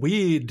into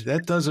weed,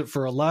 that does it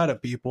for a lot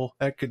of people.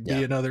 That could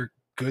be another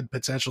good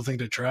potential thing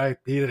to try.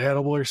 Eat it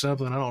edible or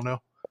something. I don't know.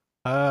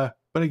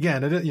 But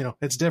again,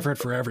 it's different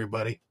for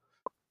everybody.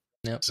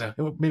 Yep.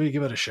 So maybe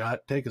give it a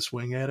shot. Take a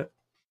swing at it.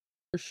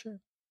 For sure.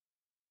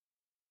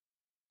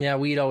 Yeah,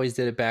 weed always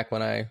did it back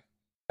when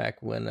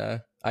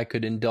I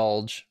could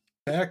indulge.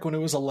 Back when it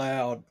was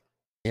allowed.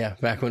 Yeah,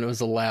 back when it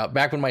was allowed.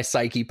 Back when my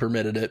psyche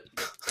permitted it.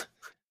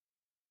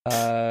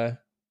 But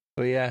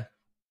yeah.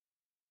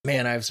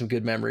 Man, I have some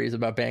good memories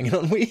about banging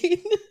on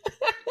weed.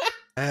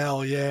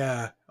 Hell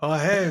yeah. Oh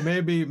hey,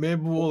 maybe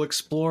we'll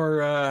explore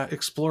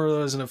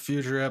those in a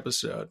future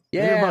episode.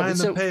 Yeah, maybe behind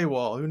the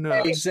paywall. Who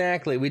knows?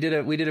 Exactly. We did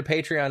a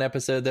Patreon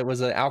episode that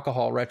was an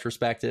alcohol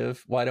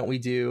retrospective. Why don't we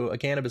do a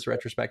cannabis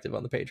retrospective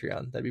on the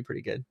Patreon? That'd be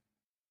pretty good.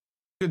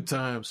 Good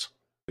times.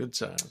 Good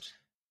times.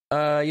 You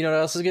know what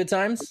else is good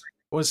times?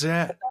 What's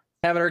that?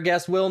 Having our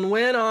guest Will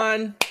Nguyen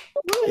on.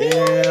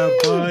 Yeah,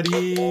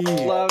 buddy.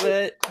 Love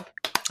it.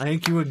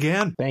 Thank you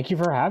again. Thank you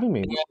for having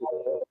me.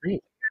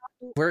 Great.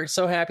 We're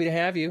so happy to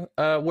have you.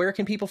 Where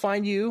can people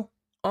find you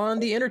on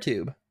the inner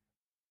tube?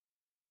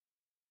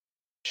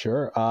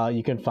 Sure.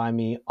 You can find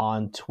me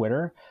on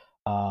Twitter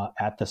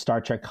at the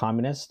Star Trek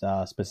Communist,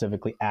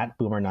 specifically at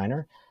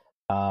Boomer9er.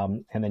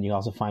 And then you can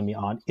also find me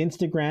on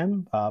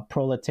Instagram.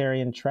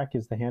 Proletarian Trek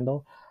is the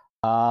handle.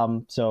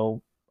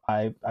 So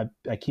I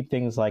keep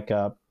things like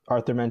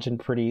Arthur mentioned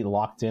pretty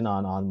locked in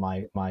on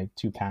my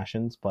two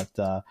passions, but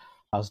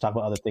I also talk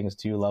about other things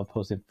too. Love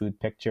posted food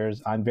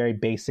pictures. I'm very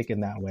basic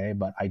in that way,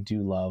 but I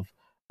do love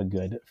a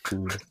good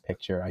food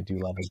picture. I do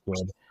love a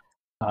good,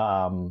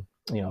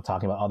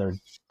 talking about other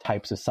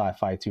types of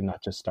sci-fi too,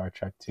 not just Star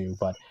Trek too.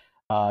 But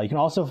you can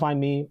also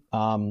find me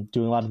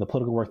doing a lot of the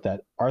political work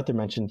that Arthur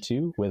mentioned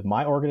too with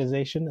my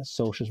organization,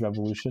 Socialist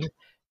Revolution.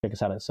 Check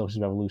us out at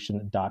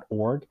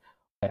socialistrevolution.org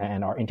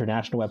and our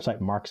international website,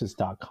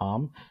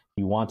 Marxist.com.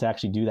 You want to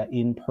actually do that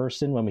in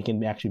person when we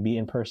can actually be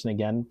in person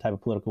again, type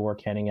of political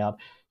work, handing out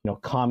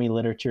commie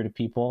literature to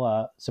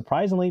people.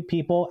 Surprisingly,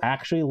 people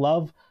actually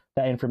love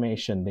that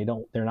information.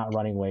 They're not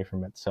running away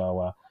from it.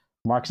 So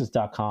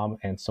Marxist.com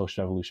and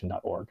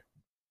socialrevolution.org.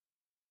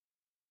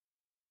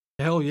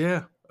 Hell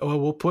yeah. Well,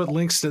 we'll put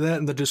links to that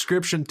in the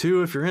description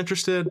too. If you're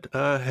interested,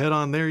 head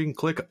on there. You can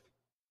click.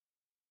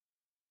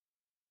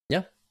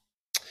 Yeah.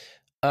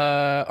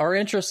 Our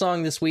intro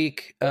song this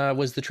week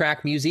was the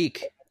track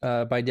Musique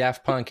by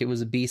Daft Punk. It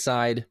was a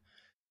B-side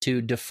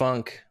to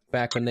Defunk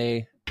back when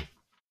they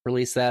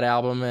released that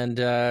album, and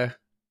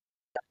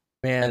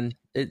man,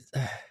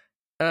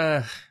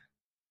 they're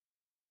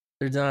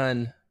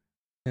done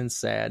and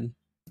sad.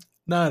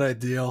 Not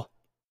ideal.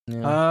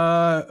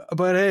 Yeah.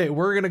 But hey,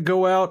 we're gonna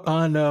go out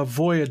on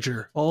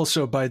Voyager,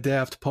 also by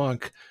Daft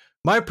Punk.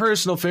 My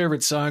personal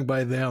favorite song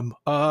by them,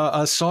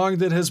 a song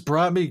that has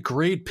brought me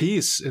great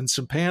peace in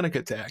some panic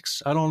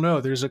attacks. I don't know,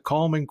 there's a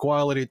calming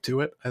quality to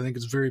it. I think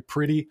it's very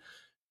pretty,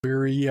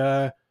 very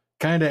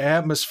kind of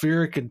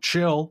atmospheric and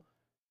chill.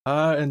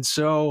 And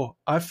so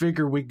I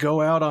figure we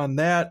go out on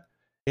that.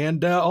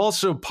 And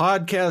also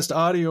podcast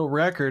audio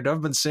record.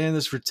 I've been saying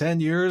this for 10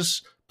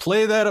 years.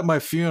 Play that at my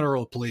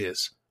funeral,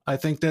 please. I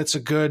think that's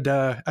good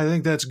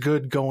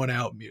going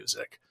out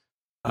music.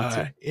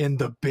 In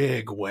the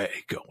big way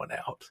going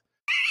out.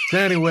 So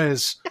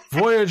anyways,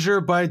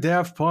 Voyager by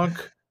Daft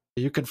Punk.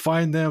 You can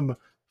find them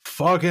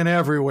fucking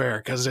everywhere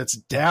because it's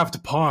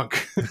Daft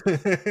Punk.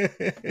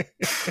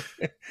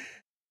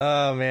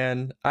 Oh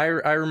man, I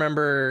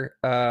remember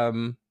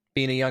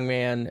being a young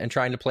man and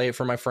trying to play it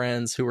for my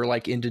friends who were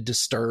like into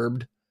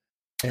Disturbed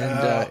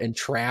and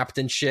Trapped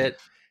and shit,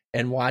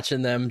 and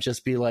watching them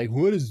just be like,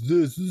 "What is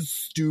this? This is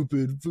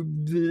stupid."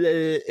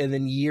 And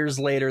then years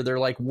later, they're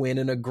like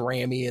winning a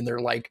Grammy and they're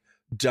like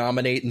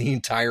dominating the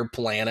entire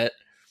planet.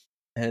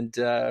 And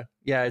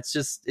yeah,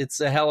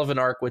 it's a hell of an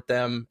arc with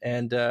them,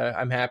 and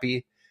I'm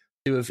happy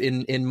to have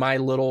in my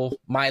little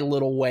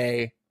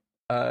way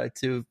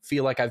to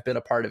feel like I've been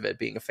a part of it,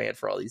 being a fan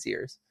for all these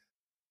years.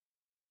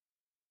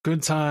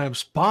 Good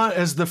times. Bon,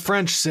 as the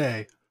French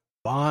say,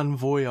 bon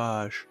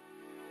voyage.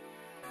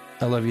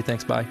 I love you.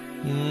 Thanks. Bye.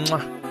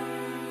 Mwah.